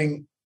or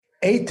having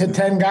 8 to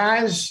 10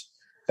 guys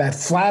that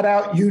flat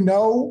out,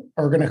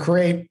 are going to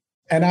create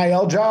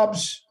NIL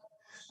jobs.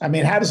 I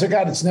mean, how does a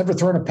guy that's never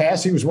thrown a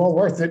pass, he was well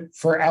worth it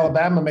for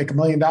Alabama, make $1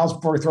 million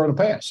before he threw a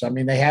pass? I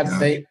mean,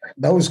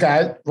 those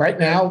guys right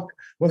now,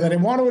 whether they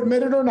want to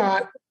admit it or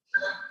not,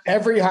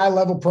 every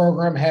high-level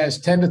program has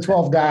 10 to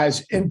 12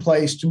 guys in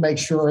place to make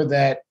sure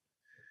that,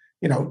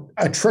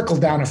 a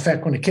trickle-down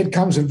effect when a kid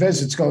comes and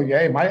visits,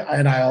 hey,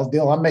 my NIL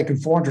deal, I'm making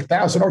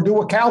 $400,000, or do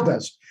what Cal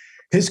does.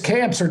 His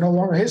camps are no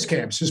longer his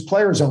camps. His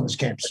players own his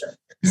camps.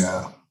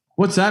 Yeah.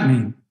 What's that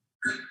mean?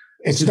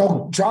 It's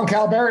John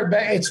Calipari.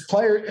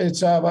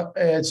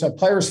 It's a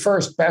players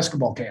first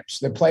basketball camps.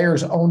 The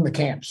players own the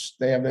camps.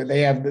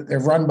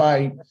 They're run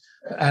by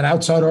an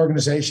outside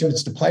organization.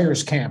 It's the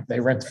players camp. They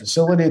rent the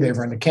facility. They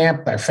run the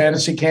camp. Their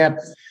fantasy camp.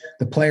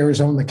 The players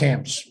own the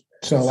camps.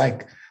 So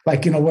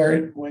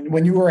where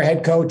when you were a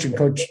head coach and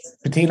Coach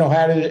Pitino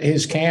had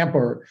his camp,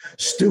 or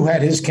Stu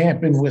had his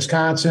camp in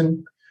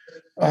Wisconsin,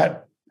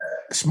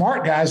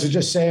 smart guys are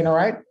just saying, all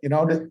right,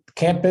 the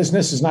camp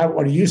business is not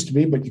what it used to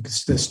be, but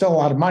there's still a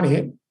lot of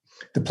money.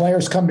 The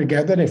players come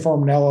together, they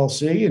form an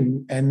LLC,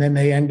 and then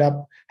they end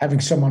up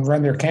having someone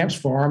run their camps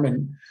for them.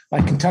 And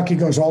like Kentucky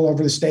goes all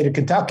over the state of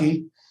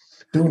Kentucky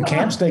doing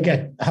camps. They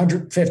get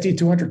 150,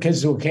 200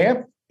 kids to a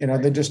camp.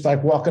 They're just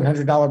like walking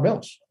 $100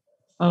 bills.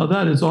 Oh,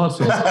 that is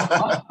awesome.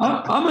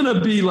 I'm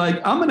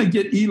going to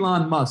get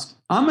Elon Musk.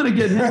 I'm going to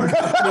get him.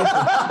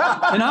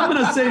 And I'm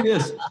going to say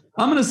this.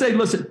 I'm going to say,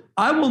 listen,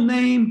 I will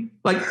name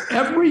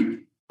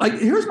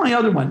here's my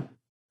other one.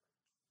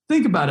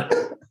 Think about it.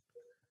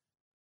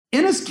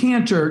 Enes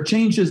Kanter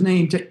changed his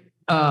name to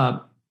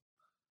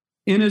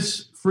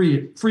Enes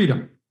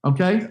Freedom.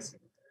 Okay.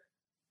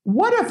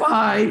 What if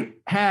I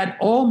had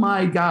all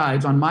my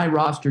guys on my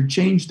roster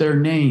change their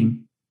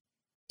name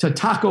to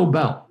Taco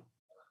Bell?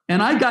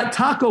 And I got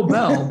Taco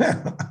Bell,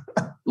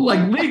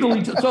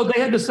 legally. So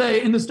they had to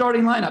say in the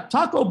starting lineup,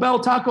 Taco Bell,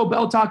 Taco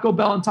Bell, Taco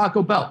Bell, and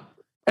Taco Bell.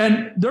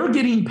 And they're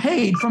getting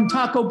paid from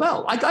Taco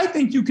Bell. I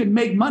think you can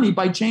make money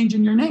by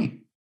changing your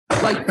name.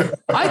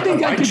 I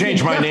think I could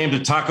change my name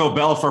to Taco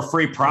Bell for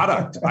free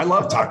product. I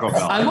love Taco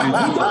Bell. Who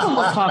doesn't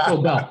love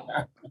Taco Bell?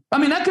 I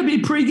mean, that could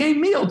be pregame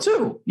meal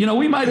too.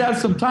 We might have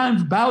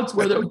sometimes bouts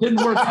where it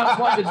didn't work out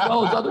quite as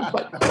well as others.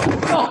 But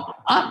no,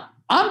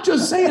 I'm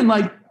just saying,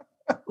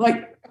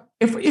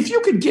 if you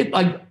could get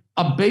a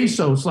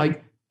Bezos,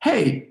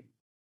 hey,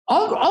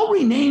 I'll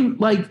rename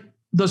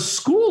the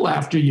school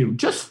after you.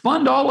 Just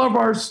fund all of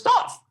our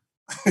stuff.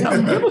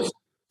 Give us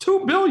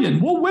 $2 billion.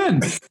 We'll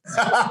win.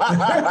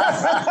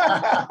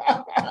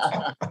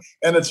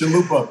 And a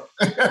chalupa.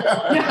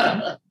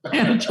 Yeah.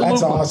 And a chalupa.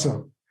 That's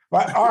awesome.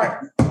 All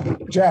right,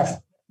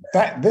 Jeff,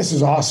 this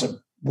is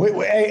awesome.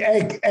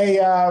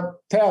 Taylor,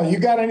 you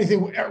got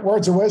anything,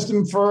 words of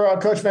wisdom for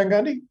Coach Van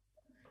Gundy?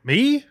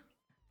 Me?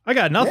 I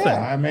got nothing.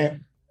 Yeah, I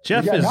mean,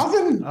 Jeff is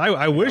nothing.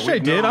 I wish I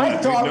did.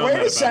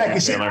 Wait a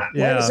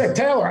second,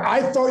 Taylor.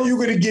 I thought you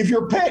were going to give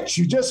your pitch.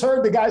 You just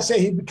heard the guy say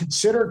he would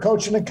consider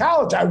coaching in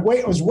college. I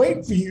was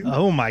waiting for you.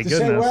 Oh my goodness!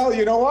 Say, well,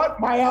 you know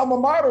what? My alma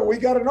mater, we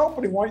got an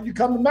opening. Why don't you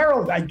come to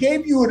Maryland? I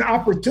gave you an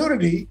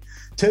opportunity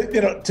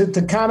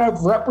to kind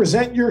of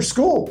represent your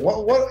school.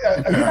 What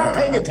are you not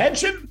paying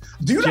attention?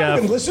 Do you not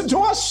even listen to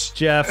us?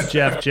 Jeff,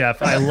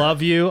 I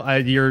love you.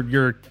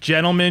 You're a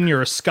gentleman.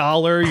 You're a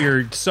scholar.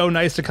 You're so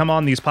nice to come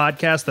on these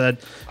podcasts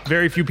that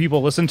very few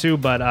people listen to,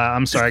 but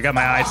I'm sorry. I got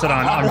my eyes set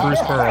on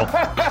Bruce Pearl.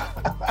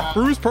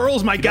 Bruce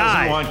Pearl's my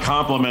guy. He doesn't want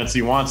compliments.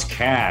 He wants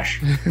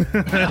cash.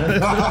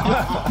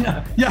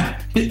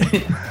 Yeah.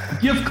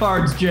 Gift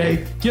cards,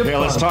 Jay.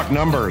 Let's talk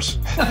numbers.